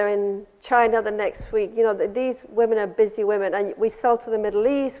week they're in China, the next week, you know, these women are busy women. And we sell to the Middle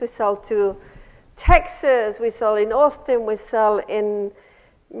East, we sell to Texas, we sell in Austin, we sell in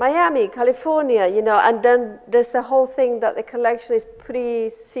Miami, California, you know, and then there's the whole thing that the collection is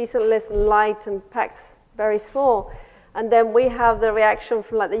pretty seasonless and light and packs very small. And then we have the reaction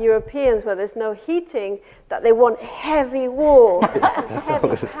from like the Europeans where there's no heating, that they want heavy wool,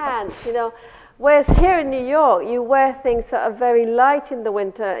 heavy pants, you know. Whereas here in New York, you wear things that are very light in the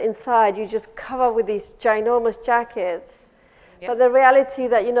winter. Inside, you just cover with these ginormous jackets. Yep. But the reality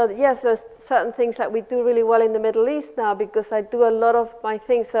that, you know, yes, there's certain things that we do really well in the Middle East now, because I do a lot of my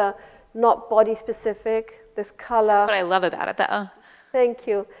things are not body specific. There's color. That's what I love about it, though. Thank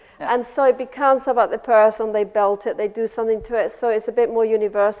you. Yeah. And so it becomes about the person, they belt it, they do something to it. So it's a bit more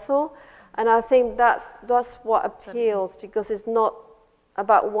universal. And I think that's what appeals, because it's not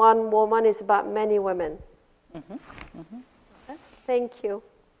about one woman, it's about many women. Mm-hmm. Mm-hmm. Okay. Thank you.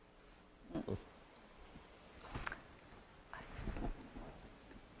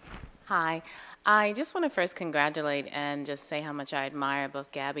 Hi. I just want to first congratulate and just say how much I admire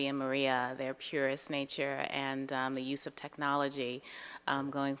both Gabi and Maria, their purist nature and the use of technology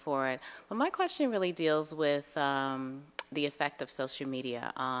going forward. But my question really deals with the effect of social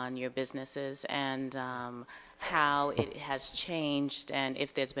media on your businesses and how it has changed and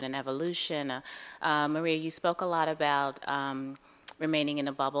if there's been an evolution. Maria, you spoke a lot about remaining in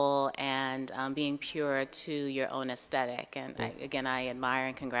a bubble and being pure to your own aesthetic. And again, I admire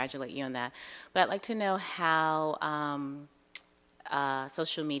and congratulate you on that. But I'd like to know how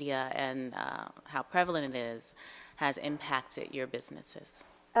social media and how prevalent it is has impacted your businesses.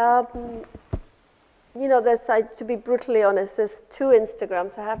 You know, there's, to be brutally honest, there's two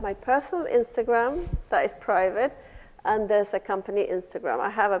Instagrams. I have my personal Instagram that is private, and there's a company Instagram. I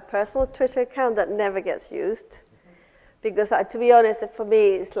have a personal Twitter account that never gets used because, to be honest, for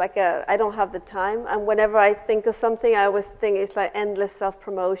me, it's like I don't have the time. And whenever I think of something, I always think it's like endless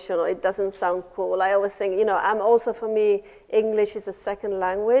self-promotion or it doesn't sound cool. I always think, you know, for me, English is a second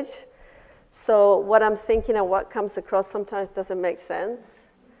language. So what I'm thinking and what comes across sometimes doesn't make sense.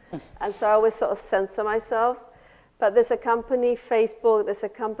 And so I always sort of censor myself. But there's a company Facebook, there's a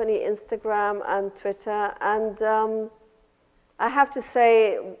company Instagram and Twitter. And I have to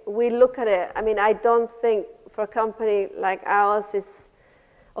say, we look at it. I mean, I don't think for a company like ours,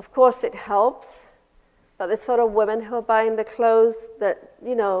 of course it helps. But the sort of women who are buying the clothes that,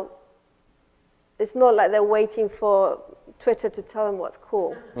 you know, it's not like they're waiting for Twitter to tell them what's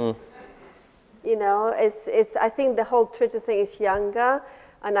cool. You know, I think the whole Twitter thing is younger.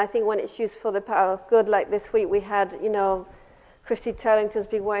 And I think when it's used for the power of good, like this week we had, you know, Christy Turlington's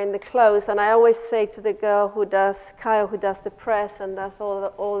been wearing the clothes. And I always say to the girl Kyle, who does the press and does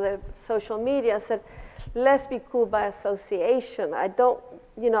all the social media, I said, let's be cool by association. I don't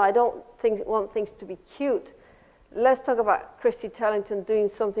want things to be cute. Let's talk about Christy Turlington doing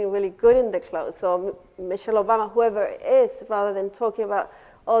something really good in the clothes, or Michelle Obama, whoever it is, rather than talking about,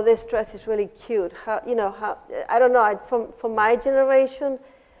 oh, this dress is really cute. I don't know, for my generation,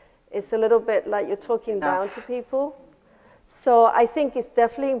 it's a little bit like you're talking down to people. So I think it's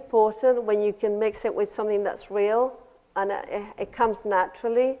definitely important when you can mix it with something that's real, and it comes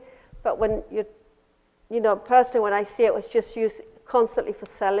naturally. But when personally, when I see it was just used constantly for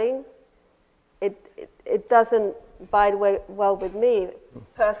selling, it doesn't bide well with me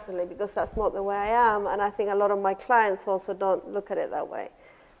personally, because that's not the way I am, and I think a lot of my clients also don't look at it that way.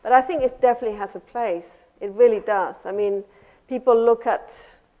 But I think it definitely has a place. It really does. I mean, people look at,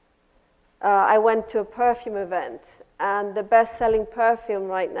 I went to a perfume event, and the best-selling perfume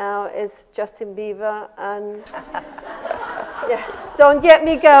right now is Justin Bieber, and yes, don't get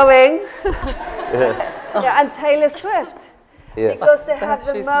me going. And Taylor Swift. Yeah. Because they have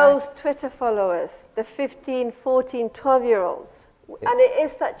the most Twitter followers, the 15, 14, 12-year-olds. And it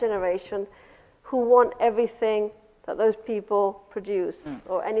is that generation who want everything that those people produce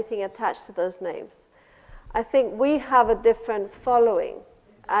or anything attached to those names. I think we have a different following,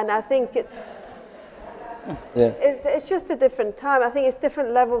 and I think it's just a different time. I think it's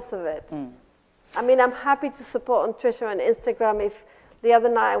different levels of it. I mean, I'm happy to support on Twitter and Instagram. If the other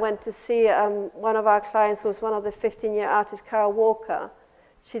night I went to see one of our clients, who was one of the 15-year artists, Carol Walker.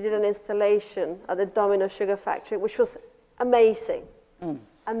 She did an installation at the Domino Sugar Factory, which was amazing.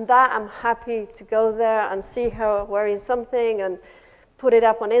 And that, I'm happy to go there and see her wearing something and put it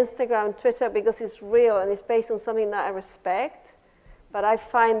up on Instagram and Twitter, because it's real and it's based on something that I respect. But I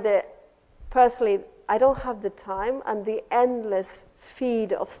find that, personally, I don't have the time, and the endless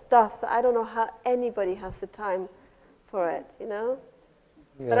feed of stuff that I don't know how anybody has the time for it, you know?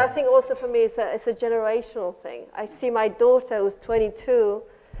 Yeah. But I think also for me it's a generational thing. I see my daughter, who's 22,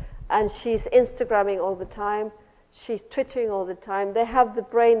 and she's Instagramming all the time. She's Twittering all the time. They have the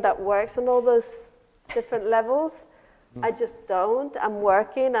brain that works on all those different levels. I just don't. I'm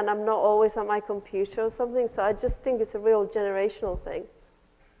working, and I'm not always on my computer or something, so I just think it's a real generational thing.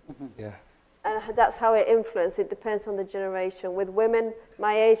 Yeah. And that's how it influences. It depends on the generation. With women,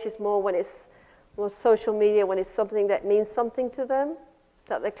 my age is more when it's more social media, when it's something that means something to them,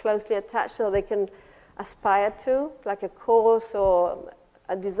 that they're closely attached to, or they can aspire to, like a course or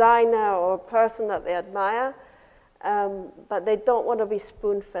a designer or a person that they admire. But they don't want to be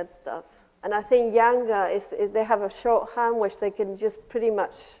spoon-fed stuff. And I think younger, they have a shorthand which they can just pretty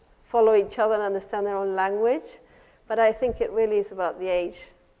much follow each other and understand their own language. But I think it really is about the age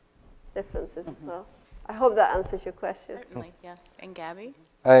differences as well. I hope that answers your question. Certainly, yes. And Gabi?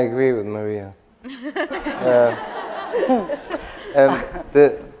 I agree with Maria.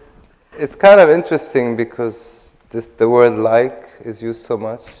 It's kind of interesting because the word like is used so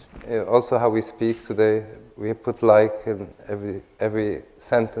much. Also how we speak today, we put like in every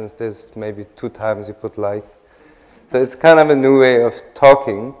sentence. There's maybe 2 times you put like. So it's kind of a new way of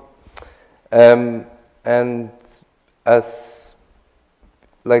talking. And as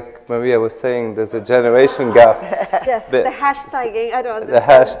like Maria was saying, there's a generation gap. Yes, the hashtagging, I don't understand. The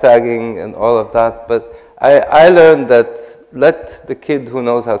hashtagging and all of that, but I learned that let the kid who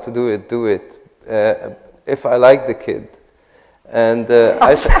knows how to do it, do it. If I like the kid. And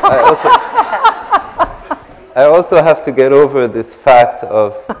I also have to get over this fact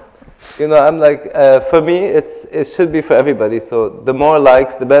of, you know, I'm like, for me, it should be for everybody. So the more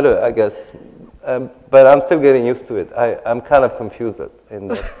likes, the better, I guess. But I'm still getting used to it. I'm kind of confused in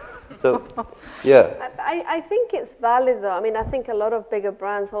that. So, yeah. I think it's valid, though. I mean, I think a lot of bigger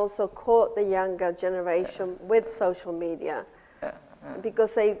brands also caught the younger generation with social media.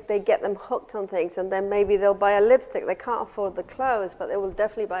 Because they get them hooked on things, and then maybe they'll buy a lipstick. They can't afford the clothes, but they will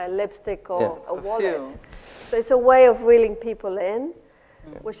definitely buy a lipstick or a wallet. So it's a way of reeling people in,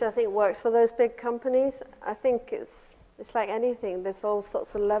 which I think works for those big companies. I think it's like anything. There's all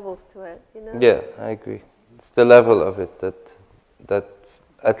sorts of levels to it, you know? Yeah, I agree. It's the level of it that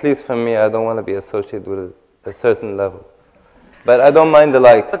at least for me, I don't want to be associated with a certain level. But I don't mind the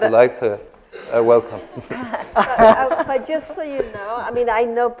likes. The likes are welcome. But just so you know, I mean, I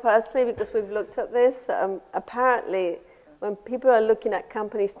know personally because we've looked at this. Apparently, when people are looking at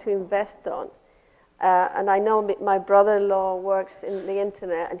companies to invest on, and I know my brother-in-law works in the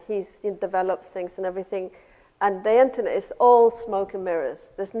internet, and he develops things and everything. And the internet is all smoke and mirrors.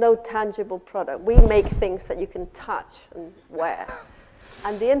 There's no tangible product. We make things that you can touch and wear.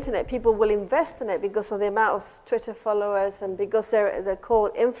 And the internet, people will invest in it because of the amount of Twitter followers and because they're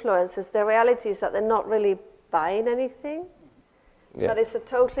called influencers. The reality is that they're not really buying anything. But it's a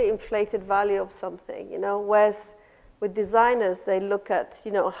totally inflated value of something, you know. Whereas with designers, they look at,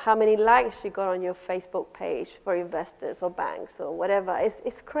 you know, how many likes you got on your Facebook page for investors or banks or whatever.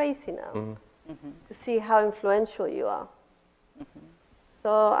 It's crazy now to see how influential you are.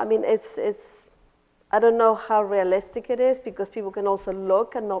 So, I mean, I don't know how realistic it is because people can also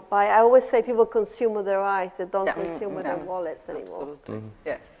look and not buy. I always say people consume with their eyes, they don't consume with their wallets anymore.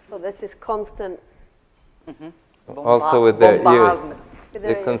 Yes. So there's this constant... Also with their ears.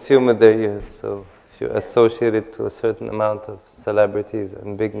 They consume with their ears. So if you're associated to a certain amount of celebrities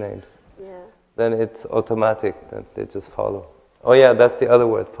and big names, then it's automatic that they just follow. Oh yeah, that's the other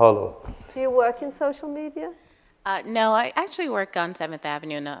word, follow. Do you work in social media? No, I actually work on 7th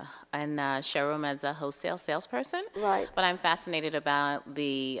Avenue in a showroom as a wholesale salesperson. Right. But I'm fascinated about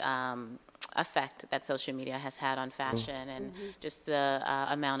the effect that social media has had on fashion and just the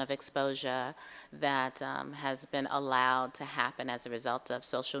amount of exposure that has been allowed to happen as a result of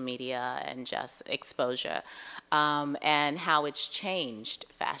social media and just exposure, and how it's changed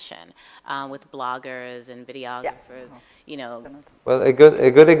fashion with bloggers and videographers, you know. Well, a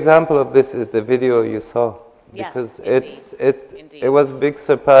good example of this is the video you saw. Because it was a big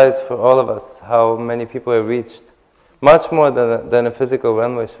surprise for all of us how many people it reached, much more than a physical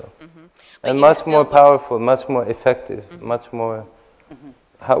runway show, and much more powerful, much more effective, much more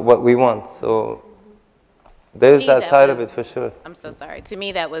what we want. So there's that side of it for sure. I'm so sorry. To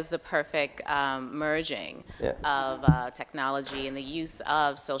me, that was the perfect merging of technology and the use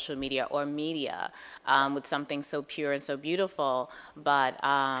of social media or media with something so pure and so beautiful, but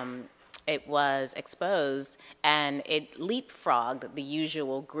it was exposed and it leapfrogged the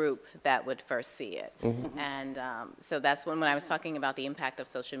usual group that would first see it. And so that's when I was talking about the impact of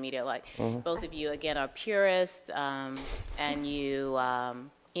social media, like both of you, again, are purists and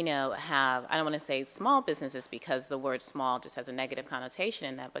you know, have, I don't want to say small businesses because the word small just has a negative connotation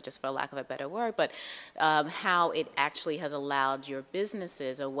in that, but just for lack of a better word, but how it actually has allowed your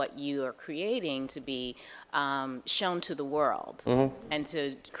businesses or what you are creating to be shown to the world and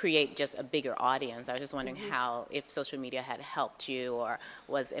to create just a bigger audience. I was just wondering how, if social media had helped you or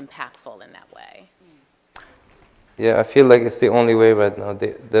was impactful in that way. Yeah, I feel like it's the only way right now.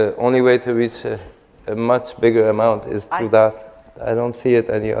 The only way to reach a much bigger amount is through that. I don't see it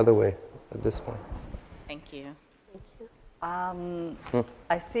any other way at this point. Thank you.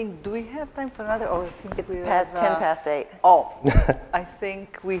 I think, do we have time for another, or I think it's past 10 past 8. Oh, I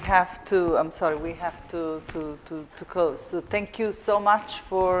think we have to, I'm sorry, we have to close. So thank you so much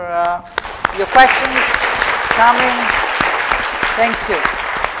for your questions, coming. Thank you.